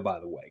 let me know, by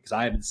the way, because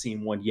I haven't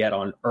seen one yet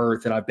on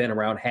Earth, and I've been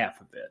around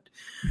half of it.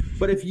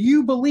 But if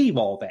you believe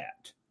all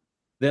that,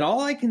 then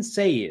all I can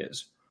say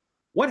is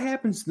What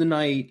happens the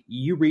night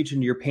you reach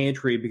into your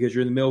pantry because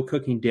you're in the middle of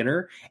cooking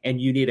dinner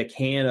and you need a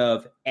can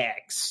of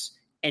X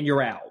and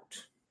you're out?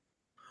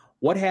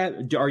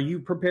 Are you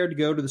prepared to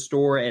go to the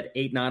store at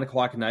 8, 9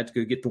 o'clock at night to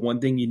go get the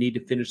one thing you need to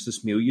finish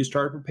this meal you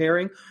started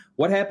preparing?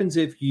 What happens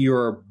if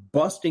you're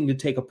busting to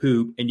take a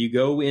poop and you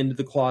go into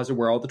the closet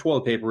where all the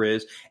toilet paper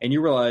is and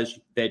you realize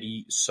that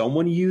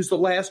someone used the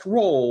last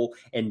roll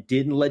and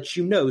didn't let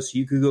you know so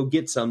you could go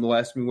get some the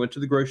last time you went to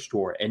the grocery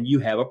store, and you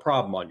have a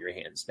problem on your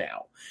hands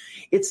now?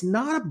 It's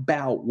not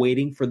about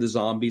waiting for the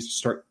zombies to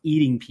start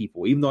eating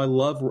people, even though I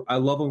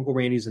love Uncle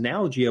Randy's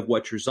analogy of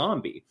what's your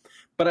zombie.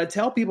 But I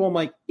tell people, I'm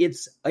like,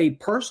 it's a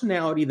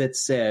personality that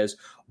says,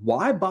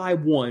 why buy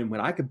one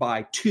when I could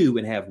buy two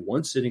and have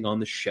one sitting on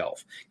the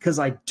shelf? Because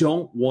I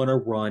don't want to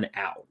run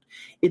out.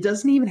 It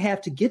doesn't even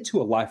have to get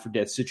to a life or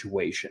death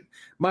situation.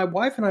 My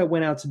wife and I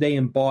went out today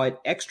and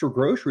bought extra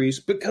groceries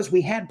because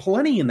we had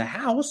plenty in the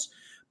house,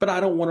 but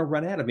I don't want to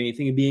run out of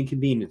anything and be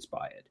inconvenienced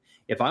by it.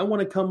 If I want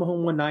to come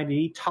home one night and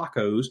eat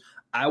tacos,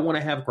 I want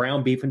to have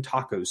ground beef and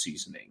taco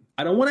seasoning.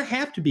 I don't want to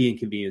have to be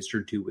inconvenienced or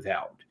do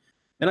without.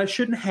 And I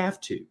shouldn't have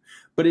to.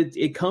 But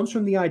it comes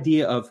from the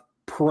idea of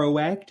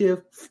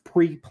proactive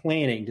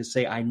pre-planning to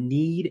say, I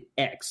need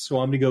X, so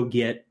I'm going to go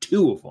get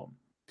 2 of them.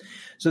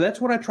 So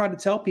that's what I try to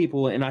tell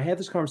people. And I had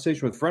this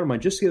conversation with a friend of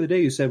mine just the other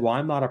day who said, well,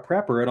 I'm not a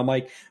prepper. And I'm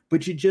like,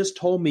 but you just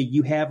told me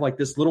you have like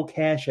this little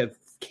cache of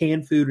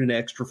canned food and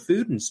extra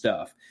food and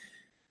stuff.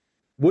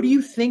 What do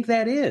you think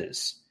that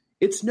is?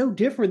 It's no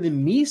different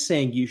than me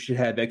saying you should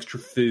have extra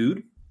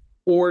food.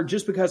 Or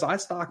just because I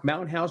stock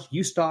Mountain House,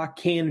 you stock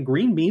canned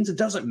green beans, it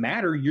doesn't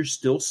matter. You're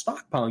still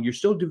stockpiling. You're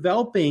still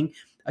developing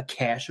a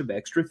cache of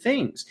extra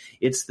things.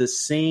 It's the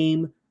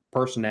same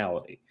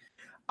personality.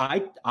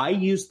 I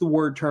use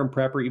the term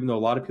prepper, even though a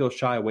lot of people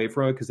shy away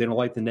from it because they don't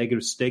like the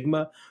negative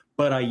stigma,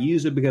 but I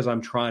use it because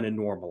I'm trying to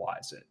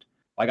normalize it.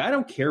 Like, I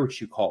don't care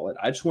what you call it.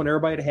 I just want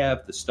everybody to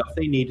have the stuff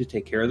they need to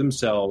take care of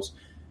themselves.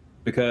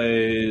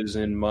 Because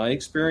in my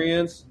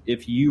experience,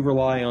 if you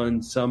rely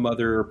on some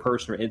other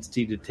person or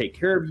entity to take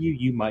care of you,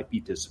 you might be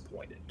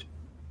disappointed.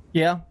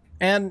 Yeah.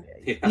 And,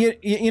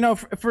 you know,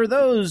 for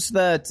those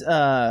that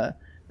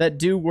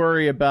do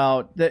worry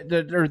about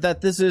that, or that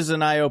this is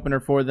an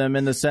eye-opener for them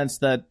in the sense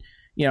that,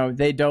 you know,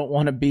 they don't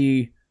want to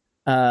be,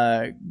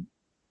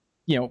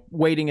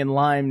 waiting in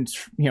lines,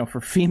 for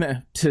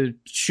FEMA to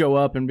show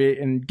up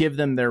and give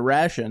them their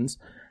rations,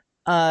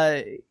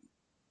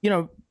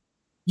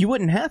 you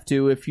wouldn't have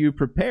to if you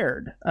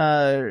prepared.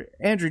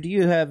 Andrew, do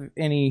you have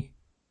any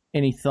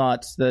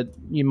thoughts that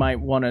you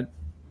might want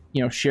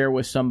to, share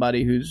with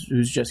somebody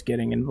who's just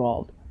getting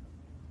involved?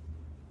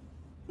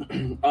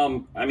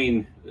 I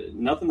mean,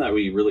 nothing that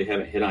we really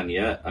haven't hit on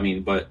yet. I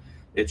mean, but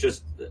it's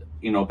just,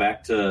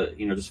 back to,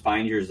 just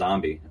find your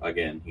zombie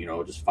again,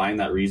 just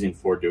find that reason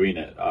for doing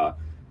it.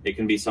 It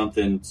can be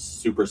something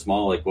super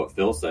small, like what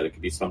Phil said. It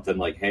could be something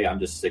like, hey, I'm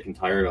just sick and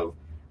tired of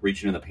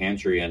reaching in the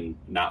pantry and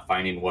not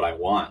finding what I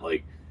want.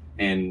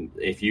 And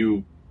if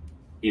you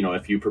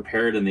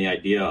prepared in the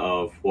idea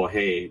of, well,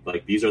 hey,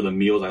 like, these are the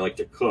meals I like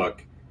to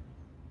cook,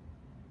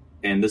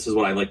 and this is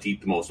what I like to eat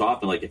the most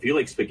often. Like, if you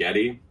like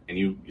spaghetti and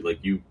you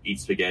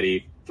eat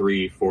spaghetti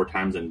 3-4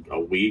 times in a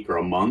week or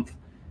a month,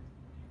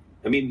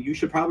 I mean, you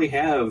should probably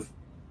have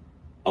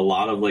a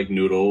lot of like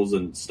noodles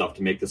and stuff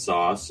to make the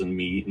sauce and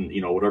meat and,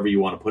 whatever you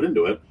want to put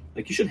into it.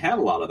 Like, you should have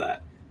a lot of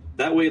that.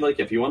 That way, like,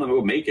 if you want to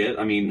go make it,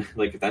 I mean,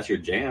 like, if that's your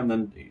jam,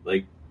 then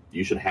like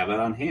you should have that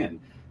on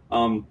hand.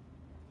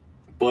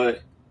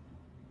 But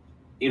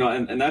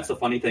and that's the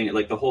funny thing,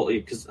 like the whole,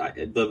 because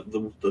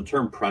the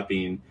term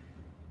prepping,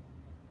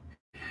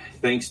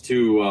 thanks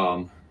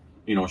to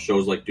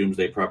shows like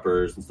Doomsday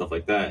Preppers and stuff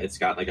like that, it's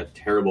got like a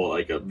terrible,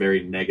 like a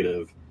very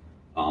negative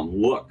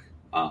look,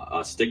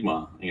 a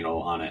stigma,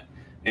 on it,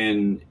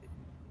 and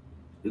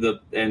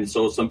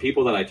so some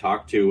people that I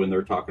talk to when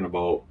they're talking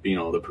about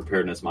the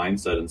preparedness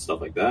mindset and stuff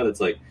like that, it's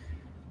like,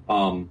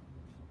 well,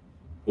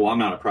 I'm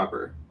not a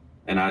prepper.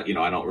 And I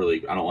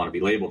don't want to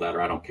be labeled that,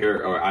 or I don't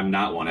care, or I'm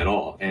not one at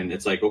all. And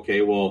it's like,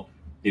 okay, well,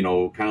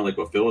 kind of like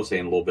what Phil was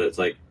saying a little bit. It's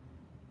like,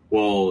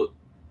 well,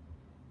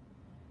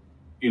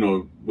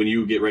 when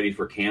you get ready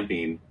for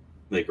camping,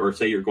 like, or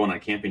say you're going on a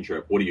camping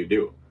trip, what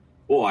do?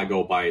 Well, I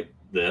go buy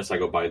this, I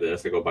go buy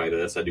this, I go buy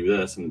this, I do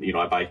this. And,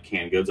 I buy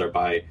canned goods, I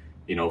buy,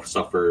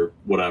 stuff for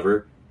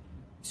whatever.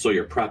 So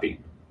you're prepping,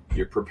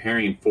 you're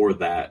preparing for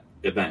that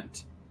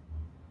event.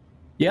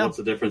 Yeah. What's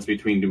the difference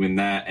between doing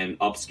that and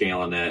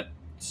upscaling it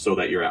so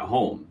that you're at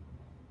home?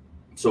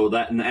 So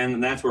that,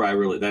 and that's where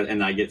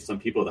and I get some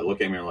people that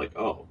look at me and are like,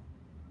 oh,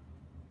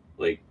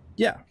 like,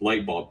 yeah,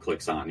 light bulb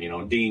clicks on,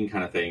 ding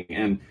kind of thing.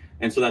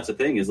 And so that's the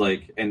thing is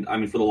like, and I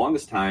mean, for the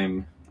longest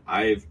time,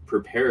 I've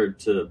prepared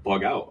to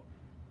bug out.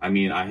 I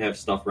mean, I have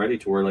stuff ready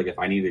to where, like, if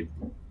I need to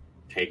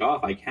take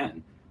off, I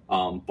can.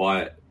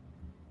 But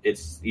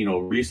it's,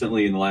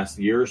 recently in the last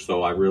year or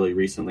so, I've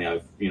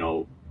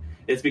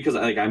it's because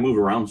I move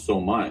around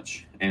so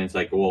much, and it's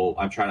like, well,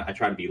 I try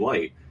to be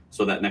light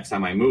so that next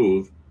time I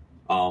move,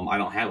 I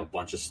don't have a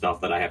bunch of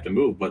stuff that I have to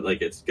move, but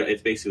like it's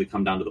basically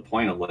come down to the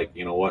point of like,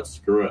 you know what,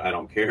 screw it, I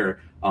don't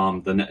care.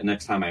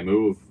 Next time I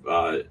move,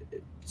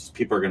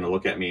 people are going to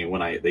look at me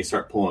when they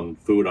start pulling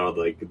food out of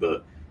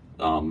the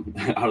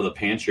out of the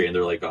pantry, and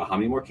they're like, oh, how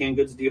many more canned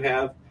goods do you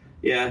have?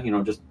 Yeah, you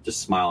know,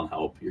 just smile and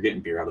help. You're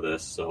getting beer out of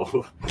this,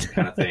 so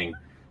kind of thing.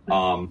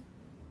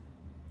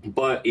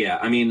 But yeah,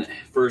 I mean,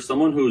 for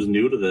someone who's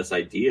new to this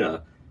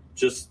idea,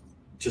 just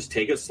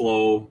take it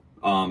slow.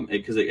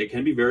 Because it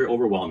can be very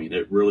overwhelming.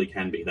 It really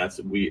can be.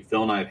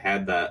 Phil and I have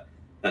had that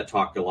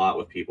talk a lot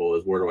with people,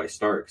 is where do I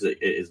start? Because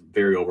it is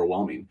very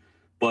overwhelming.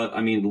 But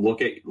I mean,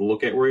 look at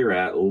where you're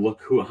at.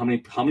 Look how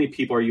many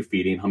people are you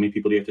feeding? How many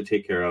people do you have to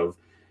take care of?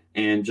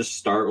 And just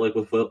start like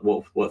with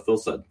what Phil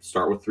said.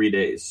 Start with 3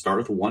 days. Start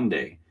with 1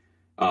 day.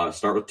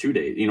 Start with 2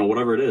 days. You know,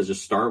 whatever it is,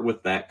 just start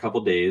with that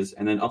couple days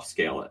and then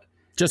upscale it.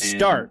 Just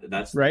start.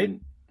 That's right.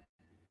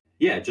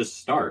 Yeah, just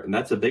start. And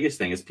that's the biggest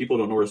thing, is people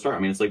don't know where to start. I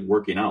mean, it's like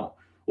working out.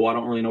 Well, I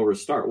don't really know where to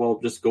start. Well,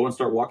 just go and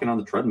start walking on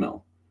the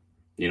treadmill.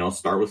 You know,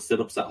 start with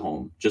sit-ups at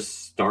home.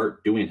 Just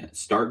start doing it.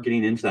 Start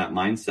getting into that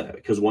mindset,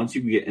 because once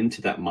you get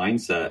into that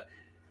mindset,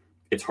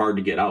 it's hard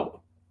to get out.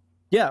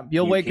 Yeah,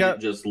 you'll wake up.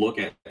 Just look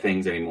at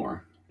things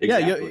anymore.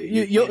 Exactly.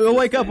 Yeah, you'll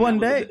wake up one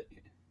day.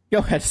 Go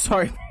ahead.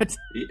 Sorry.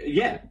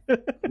 Yeah.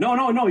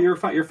 No. You're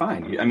fine. You're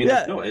fine. I mean,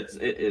 yeah.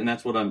 And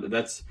that's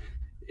what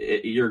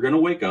you're going to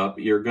wake up.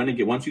 You're going to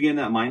get, once you get in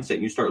that mindset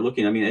and you start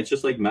looking. I mean, it's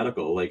just like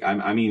medical. Like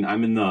I'm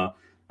in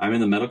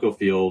the medical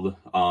field.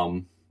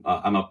 I'm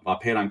a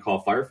paid on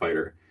call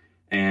firefighter,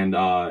 and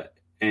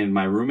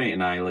my roommate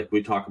and I, like,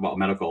 we talk about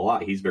medical a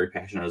lot. He's very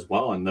passionate as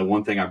well. And the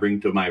one thing I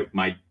bring to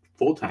my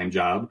full-time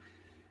job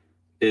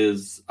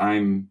is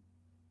I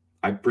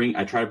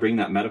try to bring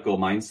that medical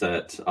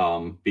mindset,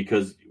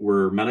 because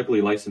we're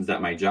medically licensed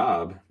at my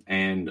job.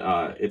 And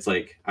it's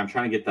like, I'm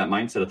trying to get that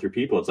mindset through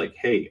people. It's like,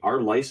 hey,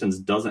 our license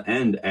doesn't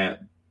end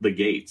at the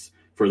gates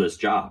for this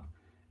job.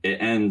 It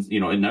ends,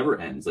 you know, it never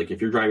ends. Like,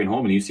 if you're driving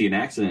home and you see an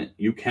accident,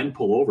 you can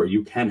pull over,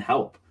 you can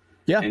help.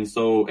 Yeah. And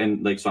so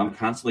I'm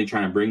constantly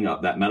trying to bring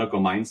up that medical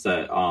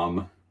mindset.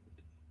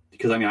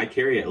 Because I mean, I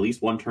carry at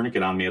least one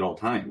tourniquet on me at all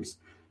times.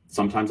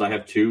 Sometimes I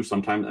have two,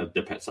 sometimes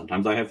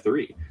I have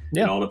three.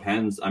 Yeah. It all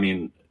depends. I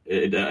mean,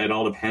 it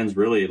all depends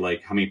really,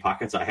 like, how many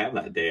pockets I have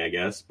that day, I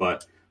guess.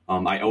 But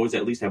I always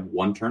at least have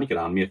one tourniquet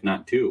on me, if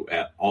not two,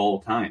 at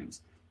all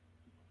times.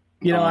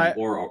 You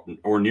know,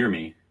 or near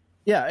me.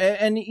 Yeah,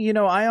 and you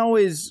know, I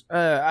always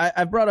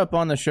I brought up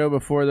on the show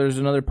before. There's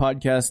another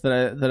podcast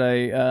that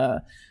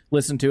I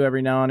listen to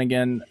every now and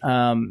again,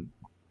 and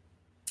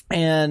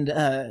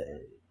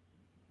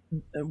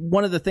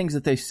one of the things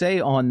that they say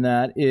on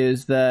that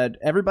is that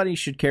everybody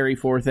should carry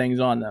 4 things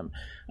on them: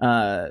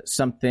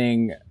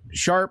 something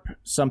sharp,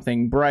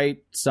 something bright,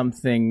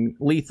 something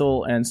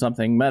lethal, and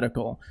something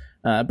medical.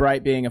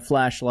 Bright being a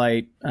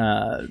flashlight,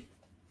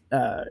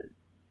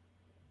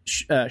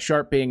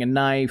 sharp being a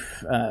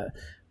knife,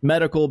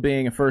 medical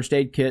being a first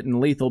aid kit, and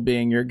lethal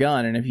being your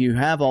gun. And if you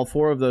have all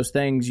 4 of those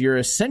things, you're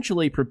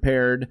essentially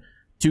prepared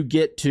to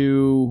get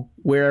to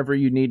wherever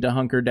you need to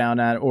hunker down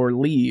at, or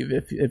leave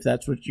if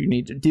that's what you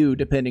need to do,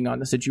 depending on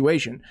the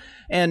situation.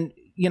 And,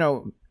 you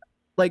know,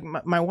 like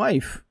my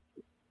wife,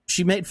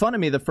 she made fun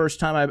of me the first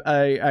time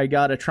I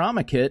got a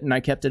trauma kit and I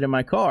kept it in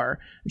my car.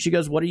 And she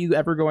goes, "What are you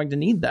ever going to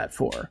need that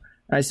for?"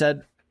 And I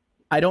said,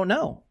 "I don't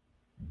know.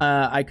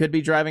 I could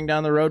be driving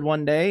down the road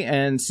one day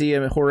and see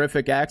a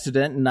horrific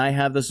accident and I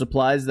have the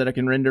supplies that I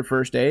can render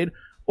first aid,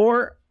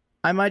 or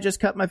I might just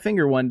cut my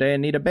finger one day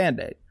and need a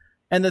Band-Aid."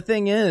 And the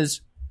thing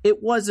is,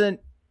 it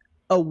wasn't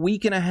a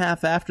week and a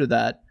half after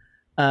that,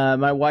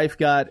 my wife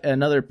got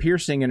another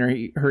piercing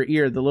in her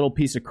ear, the little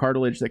piece of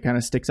cartilage that kind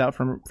of sticks out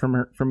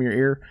from your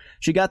ear.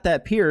 She got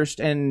that pierced,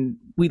 and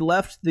we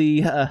left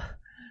the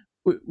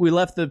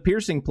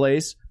piercing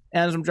place.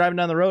 And as I'm driving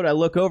down the road, I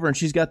look over and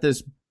she's got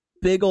this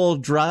big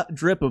old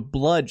drip of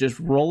blood just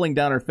rolling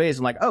down her face.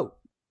 I'm like, "Oh,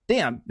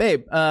 damn,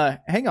 babe,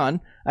 hang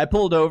on." I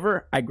pulled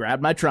over, I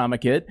grabbed my trauma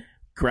kit,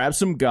 grabbed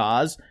some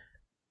gauze,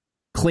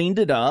 cleaned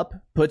it up,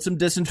 put some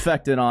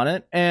disinfectant on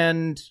it,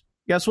 and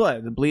guess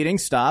what? The bleeding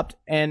stopped,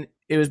 and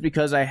it was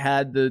because I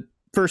had the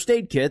first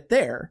aid kit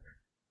there.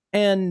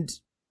 And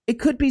it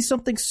could be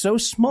something so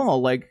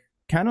small, like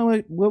kind of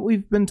like what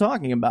we've been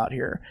talking about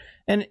here.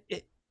 And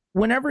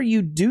whenever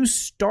you do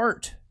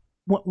start,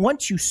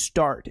 once you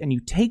start and you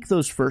take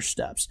those first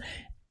steps,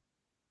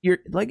 you're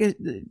like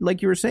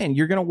you were saying,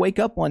 you're going to wake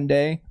up one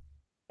day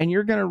and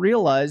you're going to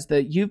realize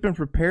that you've been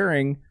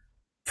preparing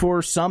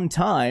for some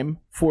time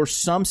for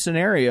some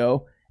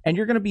scenario, and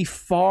you're going to be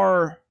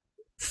far,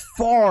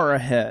 far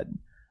ahead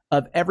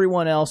of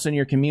everyone else in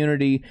your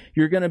community.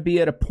 You're going to be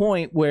at a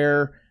point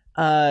where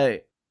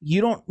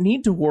you don't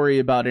need to worry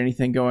about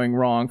anything going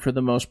wrong for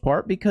the most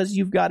part, because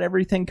you've got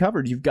everything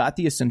covered. You've got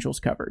the essentials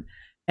covered.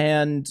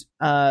 And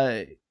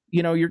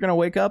you know, you're going to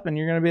wake up and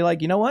you're going to be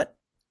like, "You know what?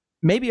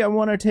 Maybe I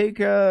want to take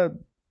a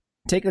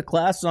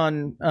class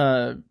on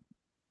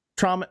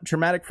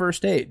traumatic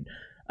first aid."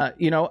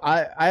 You know,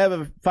 I have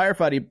a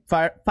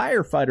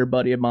firefighter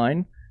buddy of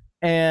mine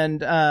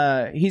and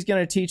he's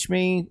going to teach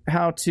me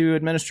how to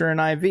administer an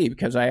IV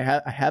because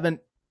I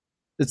haven't.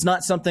 It's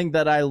not something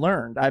that I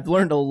learned. I've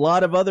learned a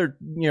lot of other,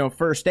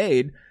 first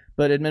aid,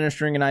 but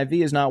administering an IV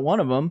is not one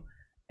of them.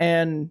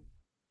 And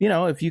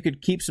if you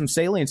could keep some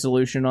saline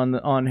solution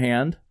on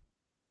hand,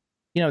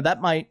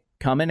 that might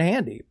come in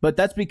handy. But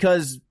that's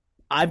because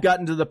I've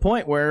gotten to the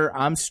point where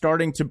I'm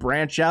starting to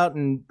branch out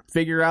and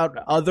figure out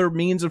other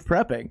means of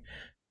prepping.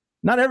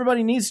 Not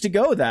everybody needs to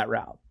go that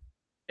route,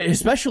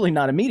 especially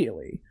not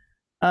immediately.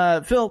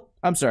 Phil,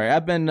 I'm sorry,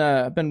 I've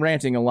been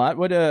ranting a lot.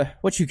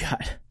 What you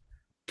got?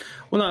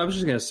 Well, no, I was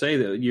just going to say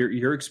that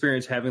your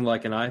experience having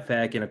like an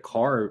IFAK in a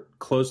car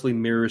closely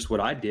mirrors what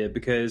I did,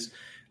 because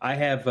I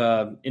have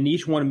in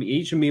each of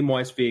me and my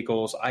wife's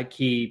vehicles, I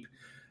keep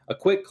a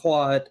quick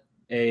clot,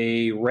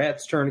 a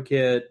rat's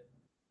tourniquet,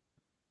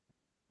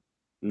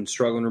 I'm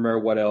struggling to remember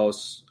what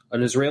else,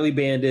 an Israeli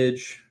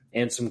bandage,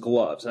 and some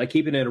gloves. I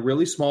keep it in a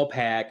really small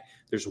pack.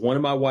 There's one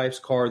in my wife's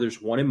car.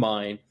 There's one in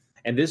mine.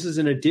 And this is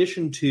in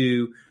addition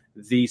to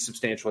the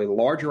substantially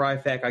larger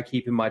IFAK I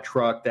keep in my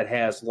truck that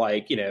has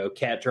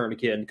cat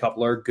tourniquet and a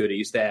couple other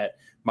goodies that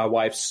my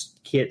wife's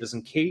kit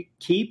doesn't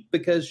keep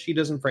because she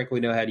doesn't frankly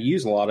know how to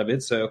use a lot of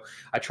it. So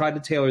I tried to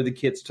tailor the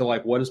kits to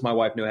what does my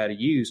wife know how to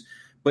use.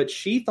 But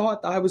she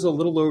thought I was a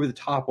little over the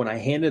top when I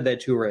handed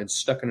that to her and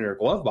stuck it in her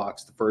glove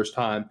box the first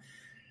time.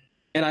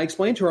 And I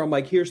explained to her, I'm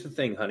like, here's the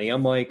thing, honey.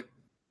 I'm like,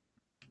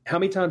 how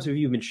many times have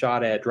you been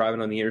shot at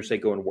driving on the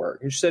interstate going to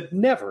work? And she said,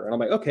 never. And I'm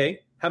like,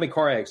 okay, how many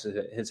car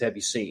accidents have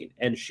you seen?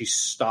 And she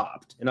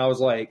stopped. And I was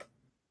like,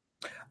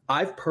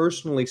 I've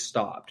personally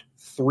stopped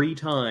 3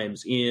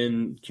 times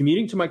in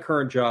commuting to my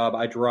current job.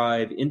 I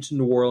drive into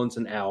New Orleans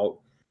and out.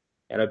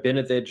 And I've been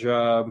at that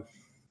job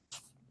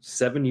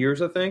 7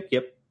 years, I think.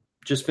 Yep.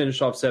 Just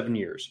finished off 7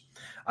 years.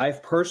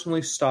 I've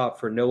personally stopped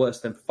for no less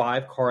than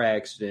 5 car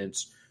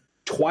accidents.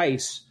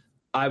 Twice,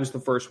 I was the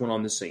first one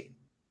on the scene.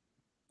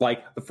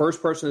 Like, the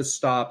first person that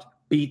stopped,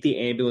 beat the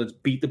ambulance,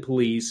 beat the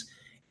police.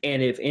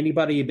 And if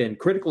anybody had been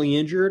critically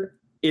injured,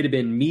 it had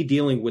been me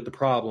dealing with the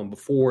problem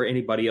before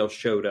anybody else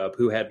showed up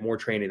who had more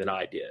training than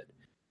I did.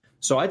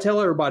 So I tell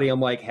everybody,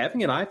 I'm like,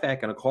 having an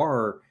IFAK in a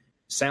car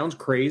sounds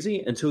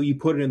crazy until you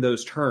put it in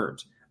those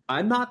terms.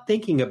 I'm not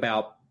thinking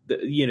about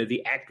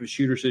the active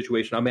shooter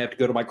situation I'm going to have to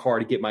go to my car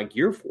to get my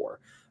gear for.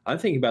 I'm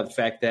thinking about the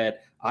fact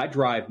that I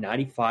drive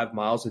 95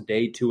 miles a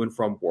day to and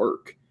from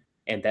work.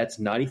 And that's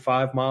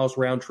 95 miles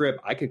round trip.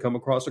 I could come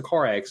across a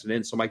car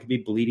accident, somebody could be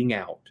bleeding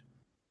out.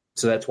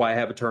 So that's why I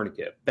have a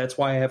tourniquet. That's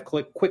why I have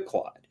quick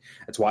clot.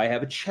 That's why I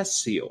have a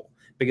chest seal,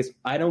 because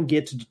I don't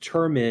get to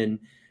determine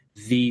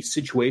the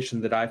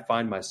situation that I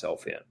find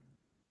myself in.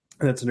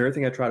 And that's another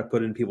thing I try to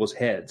put in people's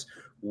heads.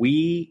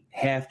 We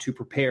have to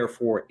prepare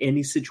for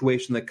any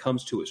situation that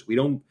comes to us.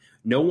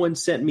 No one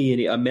sent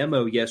me a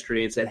memo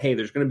yesterday and said, hey,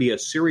 there's going to be a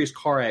serious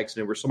car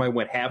accident where somebody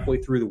went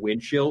halfway through the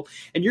windshield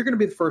and you're going to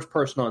be the first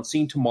person on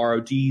scene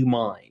tomorrow. Do you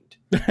mind?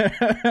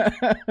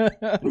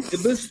 It's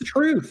the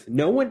truth.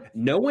 No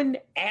one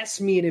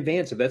asked me in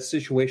advance if that's a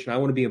situation I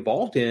want to be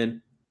involved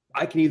in.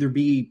 I can either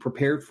be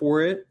prepared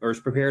for it or as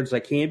prepared as I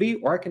can be,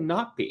 or I can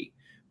not be.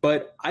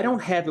 But I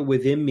don't have it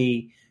within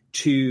me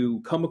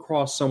to come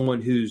across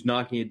someone who's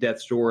knocking at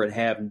death's door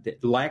and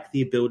lack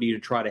the ability to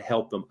try to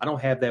help them. I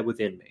don't have that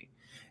within me.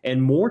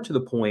 And more to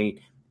the point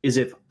is,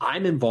 if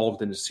I'm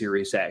involved in a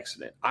serious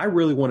accident, I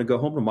really want to go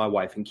home to my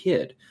wife and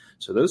kid.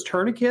 So those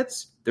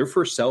tourniquets, they're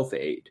for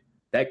self-aid.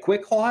 That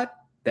quick clot,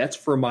 that's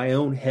for my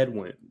own head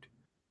wound.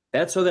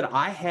 That's so that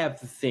I have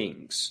the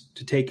things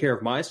to take care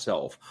of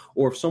myself.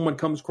 Or if someone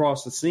comes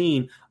across the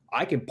scene,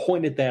 I can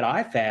point at that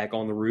IFAK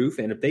on the roof,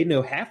 and if they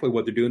know halfway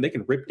what they're doing, they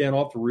can rip down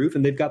off the roof,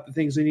 and they've got the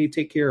things they need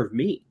to take care of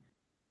me.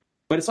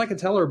 But it's like I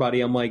tell everybody,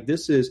 I'm like,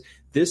 this is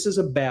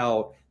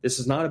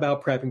not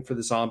about prepping for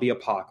the zombie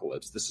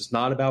apocalypse. This is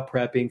not about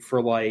prepping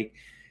for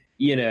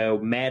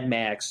Mad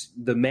Max,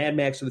 the Mad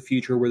Max of the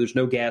future where there's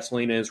no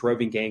gasoline and it's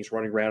roving gangs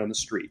running around in the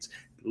streets.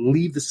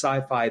 Leave the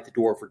sci-fi at the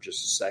door for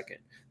just a second.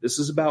 This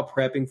is about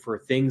prepping for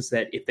things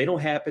that if they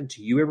don't happen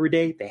to you every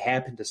day, they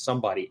happen to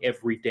somebody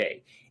every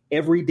day.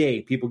 Every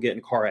day, people get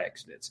in car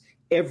accidents.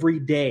 Every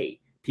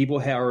day, people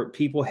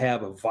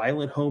have a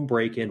violent home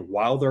break-in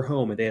while they're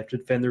home and they have to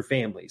defend their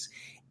families.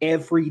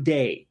 Every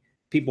day,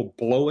 people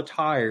blow a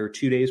tire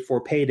 2 days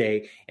before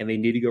payday and they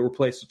need to go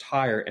replace the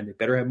tire, and they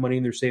better have money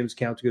in their savings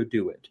account to go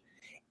do it.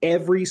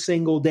 Every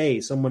single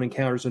day, someone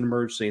encounters an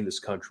emergency in this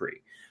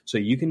country. So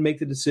you can make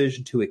the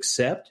decision to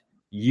accept.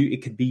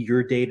 It could be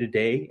your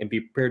day-to-day and be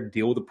prepared to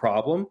deal with the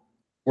problem,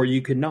 or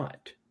you could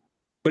not.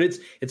 But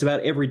it's about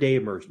everyday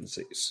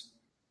emergencies.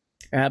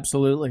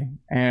 Absolutely.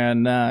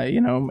 And,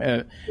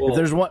 if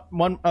there's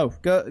one,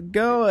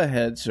 go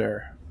ahead,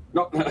 sir.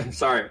 No,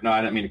 sorry. No,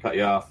 I didn't mean to cut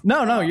you off.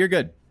 No, you're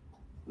good.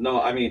 No,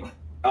 I mean,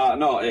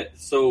 kind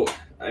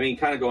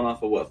of going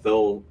off of what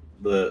Phil,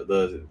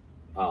 the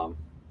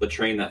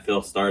train that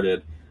Phil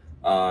started,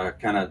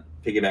 kind of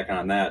piggybacking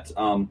on that.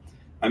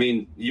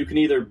 You can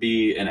either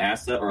be an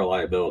asset or a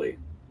liability.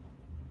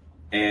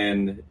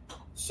 And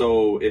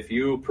so if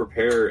you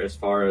prepare as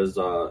far as,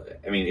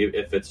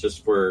 if it's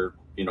just for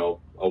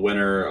a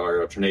winter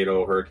or a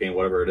tornado, hurricane,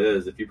 whatever it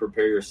is, if you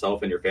prepare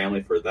yourself and your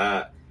family for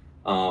that,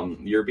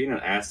 you're being an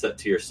asset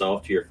to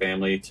yourself, to your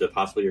family, to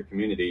possibly your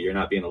community. You're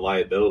not being a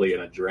liability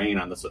and a drain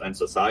on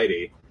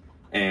society,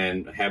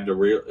 and have to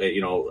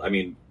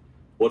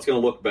what's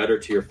going to look better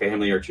to your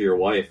family or to your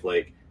wife?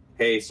 Like,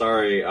 hey,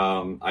 sorry,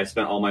 I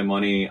spent all my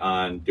money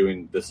on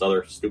doing this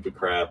other stupid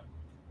crap,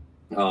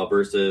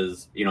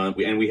 versus, and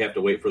we have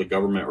to wait for the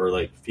government or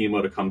like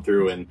FEMA to come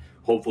through and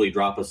hopefully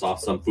drop us off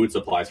some food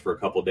supplies for a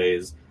couple of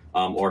days,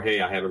 or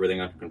hey, I have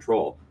everything under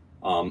control.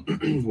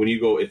 When you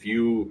go,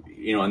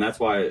 and that's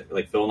why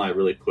like Phil and I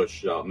really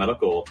push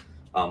medical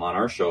on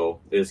our show,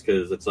 is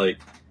because it's like,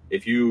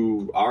 if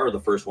you are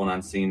the first one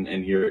on scene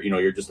and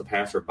you're just a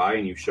passerby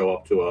and you show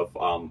up to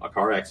a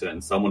car accident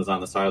and someone is on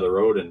the side of the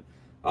road and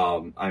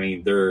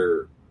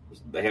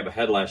they have a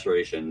head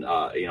laceration,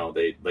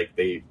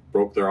 they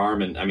broke their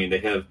arm, and they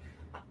have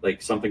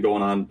like something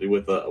going on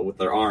with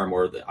their arm,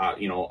 or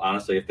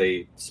honestly, if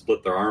they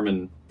split their arm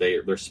and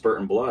they're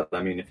spurting blood.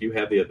 If you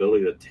have the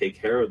ability to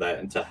take care of that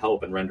and to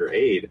help and render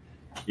aid,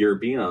 you're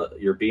being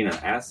an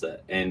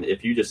asset. And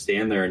if you just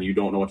stand there and you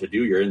don't know what to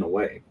do, you're in the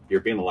way.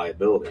 You're being a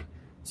liability.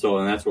 So,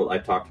 and that's what I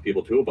talk to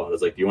people too about,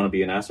 is like, do you want to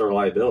be an asset or a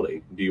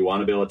liability? Do you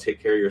want to be able to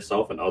take care of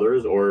yourself and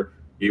others, or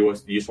you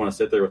just want to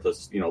sit there with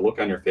this, look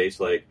on your face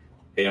like,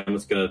 hey, I'm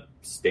just going to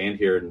stand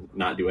here and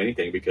not do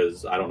anything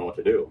because I don't know what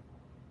to do.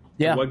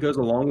 Yeah. And what goes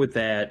along with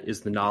that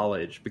is the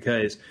knowledge,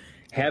 because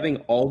having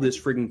all this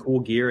freaking cool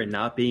gear and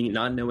not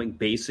knowing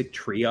basic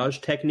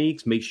triage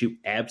techniques makes you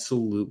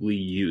absolutely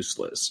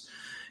useless.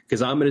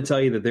 Because I'm going to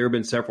tell you that there have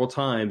been several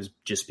times,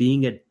 just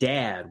being a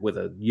dad with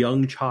a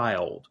young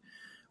child,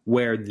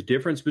 where the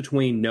difference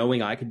between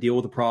knowing I could deal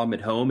with a problem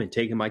at home and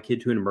taking my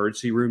kid to an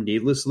emergency room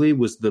needlessly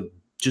was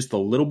just the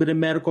little bit of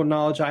medical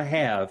knowledge I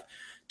have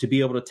to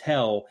be able to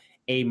tell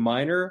a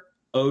minor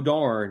oh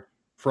darn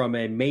from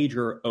a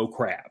major oh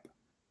crap.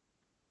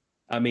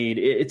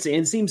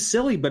 It seems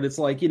silly, but it's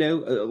like,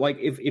 like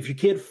if your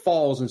kid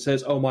falls and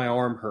says, oh, my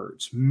arm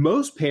hurts,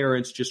 most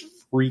parents just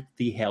freak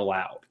the hell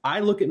out. I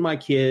look at my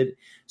kid,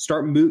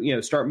 start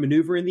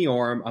maneuvering the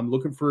arm. I'm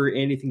looking for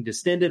anything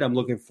distended. I'm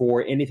looking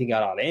for anything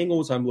out on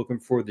angles. I'm looking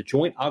for the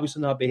joint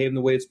obviously not behaving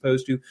the way it's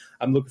supposed to.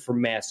 I'm looking for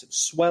massive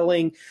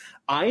swelling.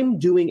 I'm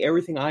doing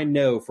everything I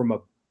know from a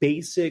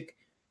basic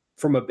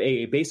combat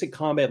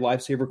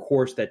lifesaver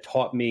course that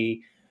taught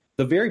me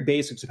the very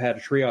basics of how to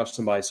triage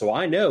somebody. So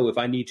I know if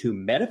I need to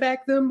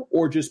medevac them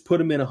or just put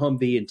them in a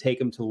Humvee and take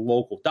them to the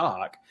local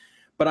doc.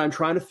 But I'm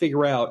trying to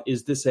figure out,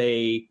 is this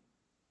a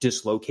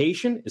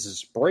dislocation? Is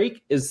this a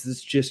break? Is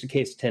this just a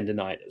case of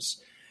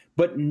tendonitis?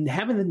 But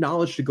having the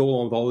knowledge to go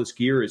along with all this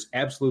gear is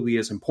absolutely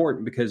as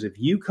important, because if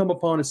you come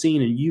upon a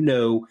scene and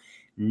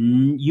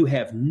you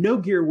have no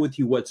gear with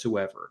you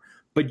whatsoever,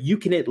 but you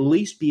can at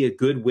least be a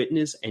good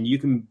witness and you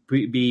can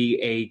be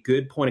a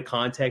good point of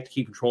contact to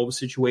keep control of the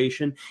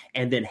situation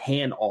and then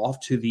hand off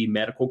to the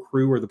medical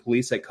crew or the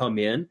police that come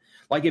in.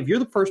 Like if you're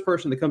the first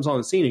person that comes on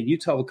the scene and you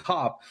tell the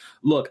cop,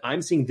 look,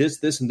 I'm seeing this,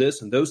 this, and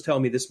this, and those tell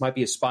me this might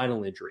be a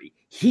spinal injury,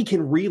 he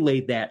can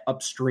relay that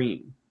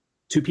upstream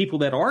to people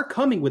that are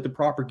coming with the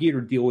proper gear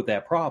to deal with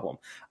that problem.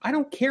 I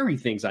don't carry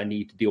things I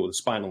need to deal with a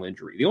spinal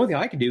injury. The only thing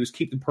I can do is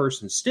keep the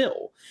person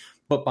still.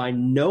 But by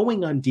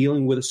knowing I'm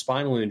dealing with a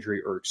spinal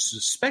injury or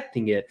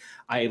suspecting it,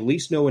 I at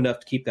least know enough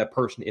to keep that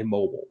person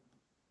immobile.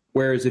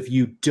 Whereas if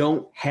you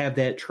don't have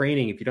that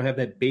training, if you don't have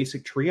that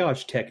basic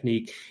triage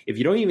technique, if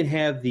you don't even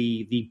have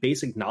the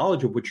basic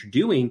knowledge of what you're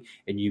doing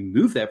and you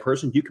move that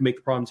person, you can make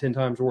the problem 10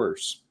 times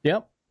worse.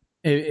 Yep.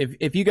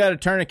 If you got a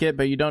tourniquet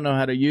but you don't know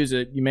how to use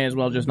it, you may as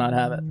well just not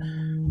have it.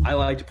 I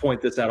like to point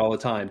this out all the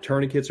time.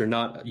 Tourniquets are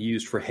not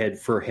used for head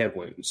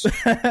wounds.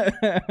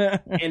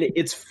 And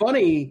it's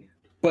funny,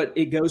 but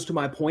it goes to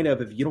my point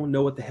of, if you don't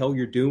know what the hell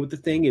you're doing with the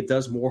thing, it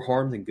does more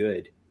harm than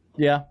good.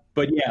 Yeah.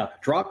 But yeah,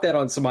 drop that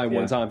on somebody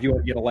one time if you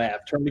want to get a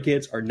laugh.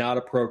 Tourniquets are not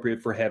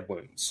appropriate for head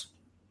wounds.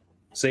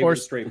 Same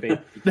with straight face.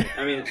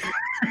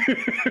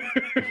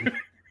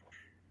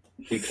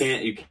 You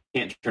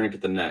can't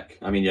tourniquet the neck.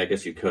 I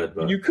guess you could,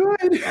 but you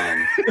could.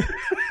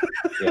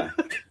 Yeah.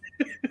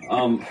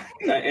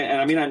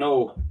 And I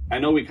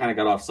know we kind of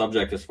got off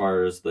subject as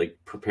far as like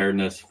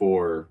preparedness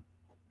for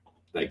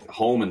like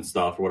home and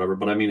stuff or whatever,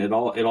 but it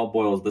all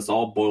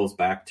boils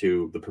back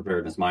to the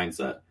preparedness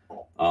mindset.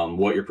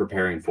 What you're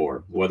preparing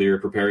for, whether you're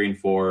preparing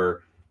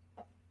for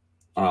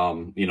a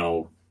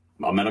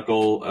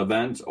medical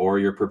event, or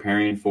you're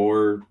preparing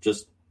for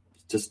just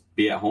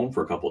be at home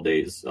for a couple of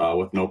days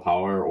with no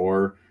power,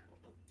 or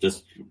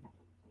just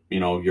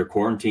you're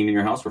quarantined in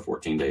your house for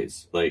 14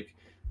 days. Like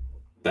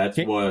that's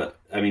what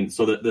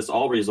so that this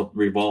all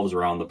revolves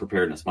around the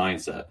preparedness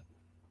mindset.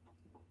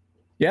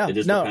 Yeah, it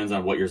just depends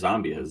on what your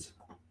zombie is.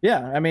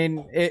 Yeah,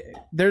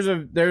 there's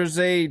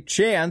a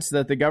chance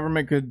that the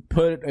government could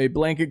put a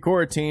blanket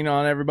quarantine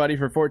on everybody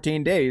for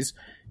 14 days.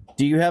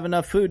 Do you have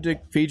enough food to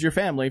feed your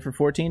family for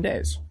 14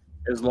 days?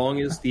 As long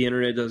as the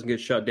internet doesn't get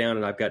shut down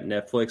and I've got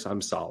Netflix,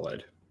 I'm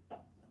solid.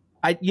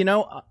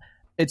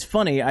 It's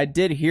funny. I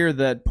did hear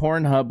that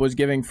Pornhub was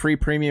giving free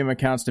premium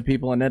accounts to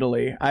people in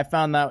Italy. I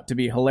found that to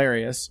be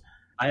hilarious.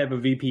 I have a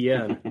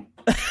VPN.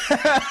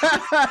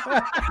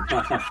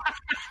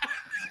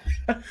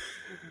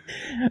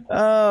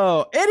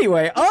 Oh,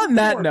 anyway, on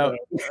that note.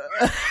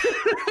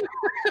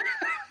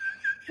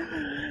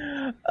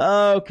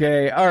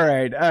 Okay, all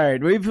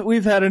right.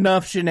 We've had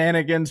enough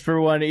shenanigans for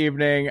one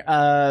evening.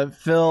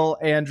 Phil,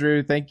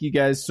 Andrew, thank you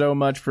guys so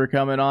much for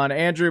coming on.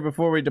 Andrew,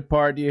 before we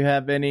depart, do you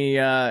have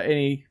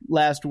any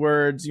last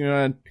words? You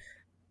want to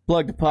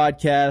plug the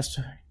podcast?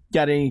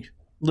 Got any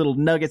little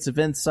nuggets of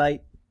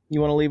insight you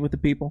want to leave with the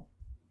people?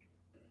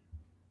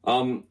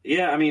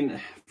 Yeah, I mean,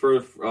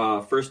 for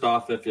first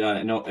off, if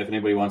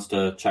anybody wants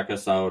to check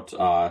us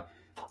out,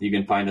 you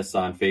can find us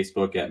on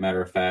Facebook at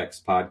Matter of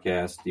Facts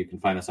Podcast. You can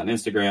find us on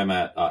Instagram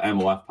at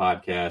MOF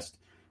Podcast.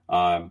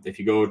 If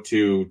you go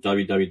to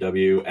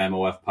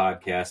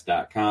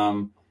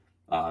www.mofpodcast.com,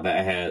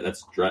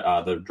 that's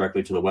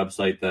directly to the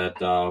website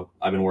that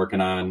I've been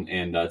working on,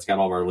 and it's got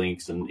all of our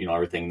links and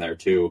everything there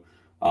too.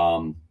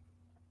 But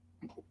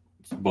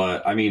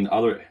I mean,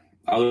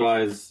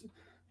 otherwise,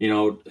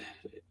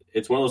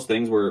 it's one of those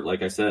things where,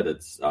 like I said,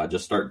 it's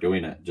just start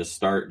doing it.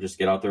 Just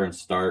get out there and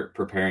start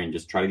preparing.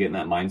 Just try to get in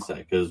that mindset,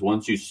 because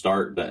once you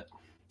start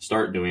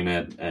doing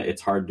it,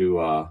 it's hard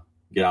to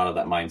get out of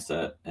that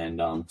mindset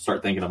and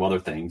start thinking of other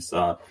things,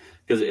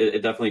 because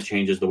it definitely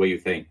changes the way you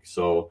think.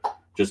 So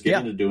just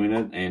get into doing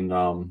it, and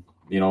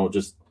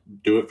just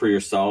do it for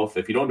yourself.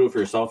 If you don't do it for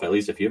yourself, at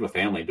least if you have a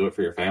family, do it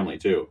for your family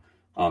too,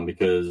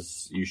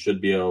 because you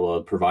should be able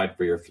to provide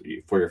for your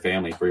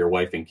family, for your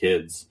wife and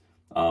kids.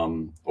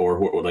 Or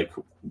like,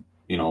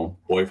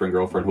 boyfriend,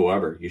 girlfriend,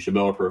 whoever, you should be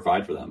able to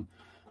provide for them.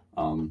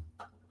 And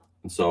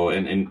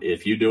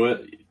if you do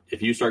it,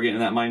 if you start getting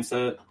in that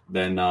mindset,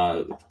 then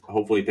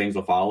hopefully things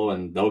will follow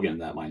and they'll get in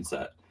that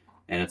mindset.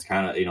 And it's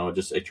kind of,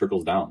 it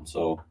trickles down.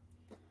 So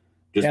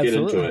just get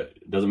into it.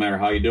 It doesn't matter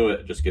how you do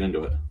it. Just get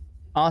into it.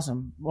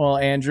 Awesome. Well,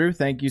 Andrew,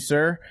 thank you,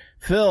 sir.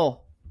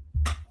 Phil,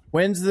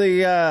 when's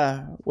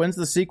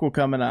the sequel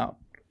coming out?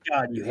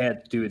 God, you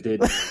had to do it,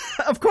 didn't you?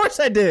 Of course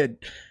I did.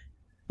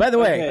 By the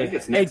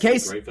way, in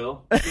case, right,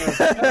 Phil?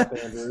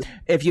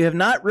 if you have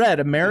not read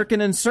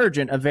American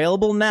Insurgent,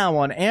 available now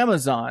on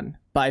Amazon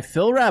by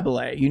Phil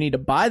Rabelais, you need to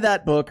buy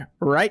that book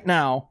right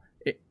now,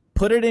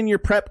 put it in your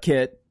prep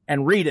kit,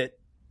 and read it,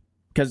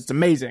 because it's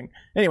amazing.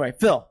 Anyway,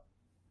 Phil,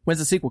 when's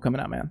the sequel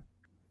coming out, man?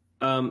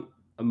 I'm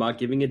not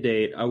giving a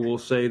date. I will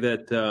say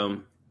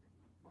that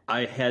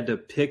I had to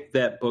pick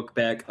that book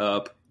back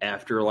up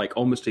after like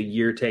almost a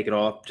year taken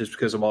off, just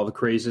because of all the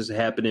crazes that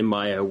happened in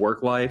my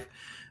work life.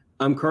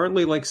 I'm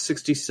currently like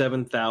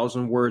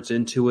 67,000 words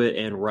into it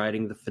and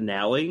writing the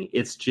finale.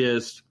 It's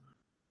just,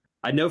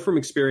 I know from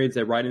experience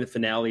that writing the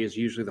finale is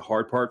usually the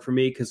hard part for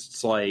me, because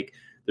it's like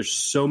there's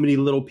so many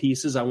little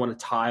pieces I want to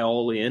tie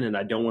all in, and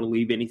I don't want to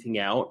leave anything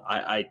out.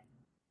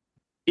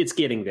 It's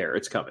getting there.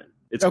 It's coming.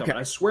 It's coming.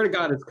 I swear to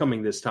God, it's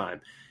coming this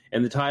time.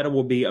 And the title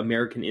will be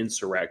American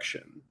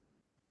Insurrection.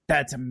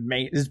 That's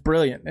amazing. It's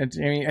brilliant. It's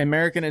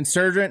American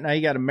Insurgent. Now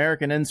you got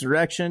American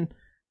Insurrection.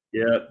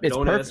 Yeah, it's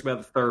don't perfect. ask about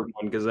the third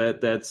one, because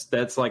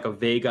that's like a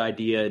vague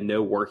idea and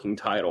no working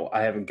title.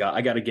 I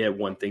got to get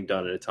one thing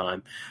done at a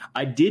time.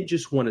 I did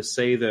just want to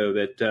say though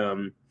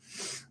that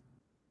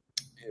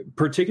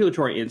particular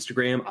to our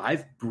Instagram,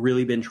 I've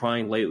really been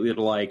trying lately to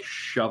like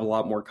shove a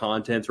lot more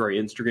content to our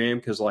Instagram,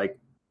 because like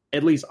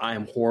at least I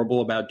am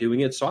horrible about doing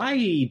it. So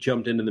I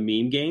jumped into the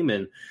meme game,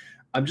 and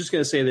I'm just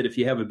going to say that if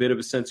you have a bit of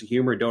a sense of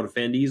humor and don't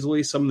offend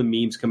easily, some of the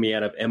memes coming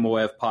out of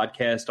MOF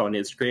Podcast on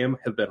Instagram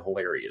have been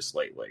hilarious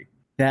lately.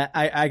 That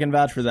I can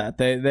vouch for that.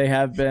 They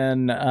have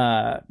been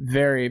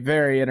very,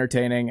 very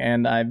entertaining,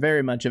 and I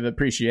very much have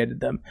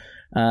appreciated them.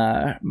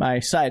 My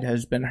side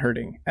has been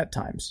hurting at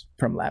times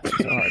from laughing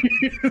so hard.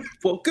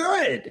 Well,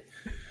 good.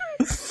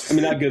 I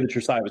mean, not good that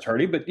your side was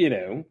hurting, but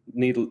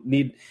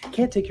need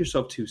can't take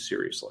yourself too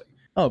seriously.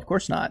 Oh, of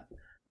course not.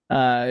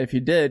 If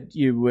you did,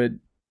 you would.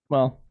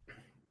 Well,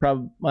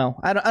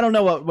 I don't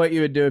know what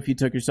you would do if you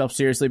took yourself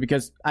seriously,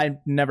 because I've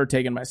never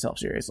taken myself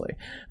seriously.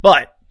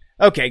 But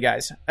okay,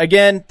 guys.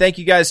 Again, thank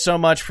you guys so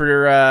much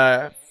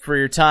for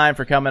your time,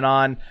 for coming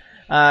on.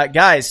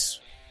 Guys,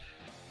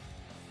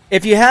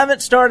 if you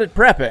haven't started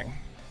prepping,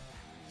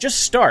 just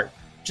start.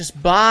 Just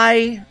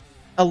buy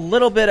a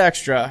little bit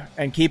extra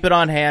and keep it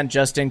on hand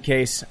just in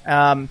case.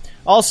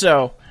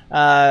 Also,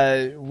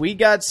 we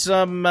got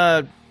some...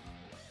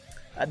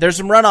 there's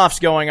some runoffs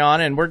going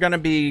on, and we're going to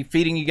be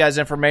feeding you guys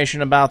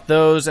information about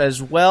those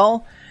as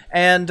well.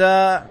 And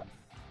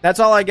that's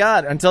all I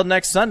got. Until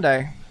next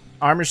Sunday.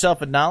 Arm yourself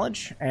with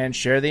knowledge and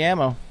share the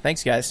ammo.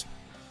 Thanks, guys.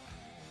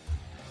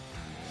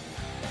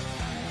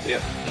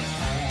 Yeah.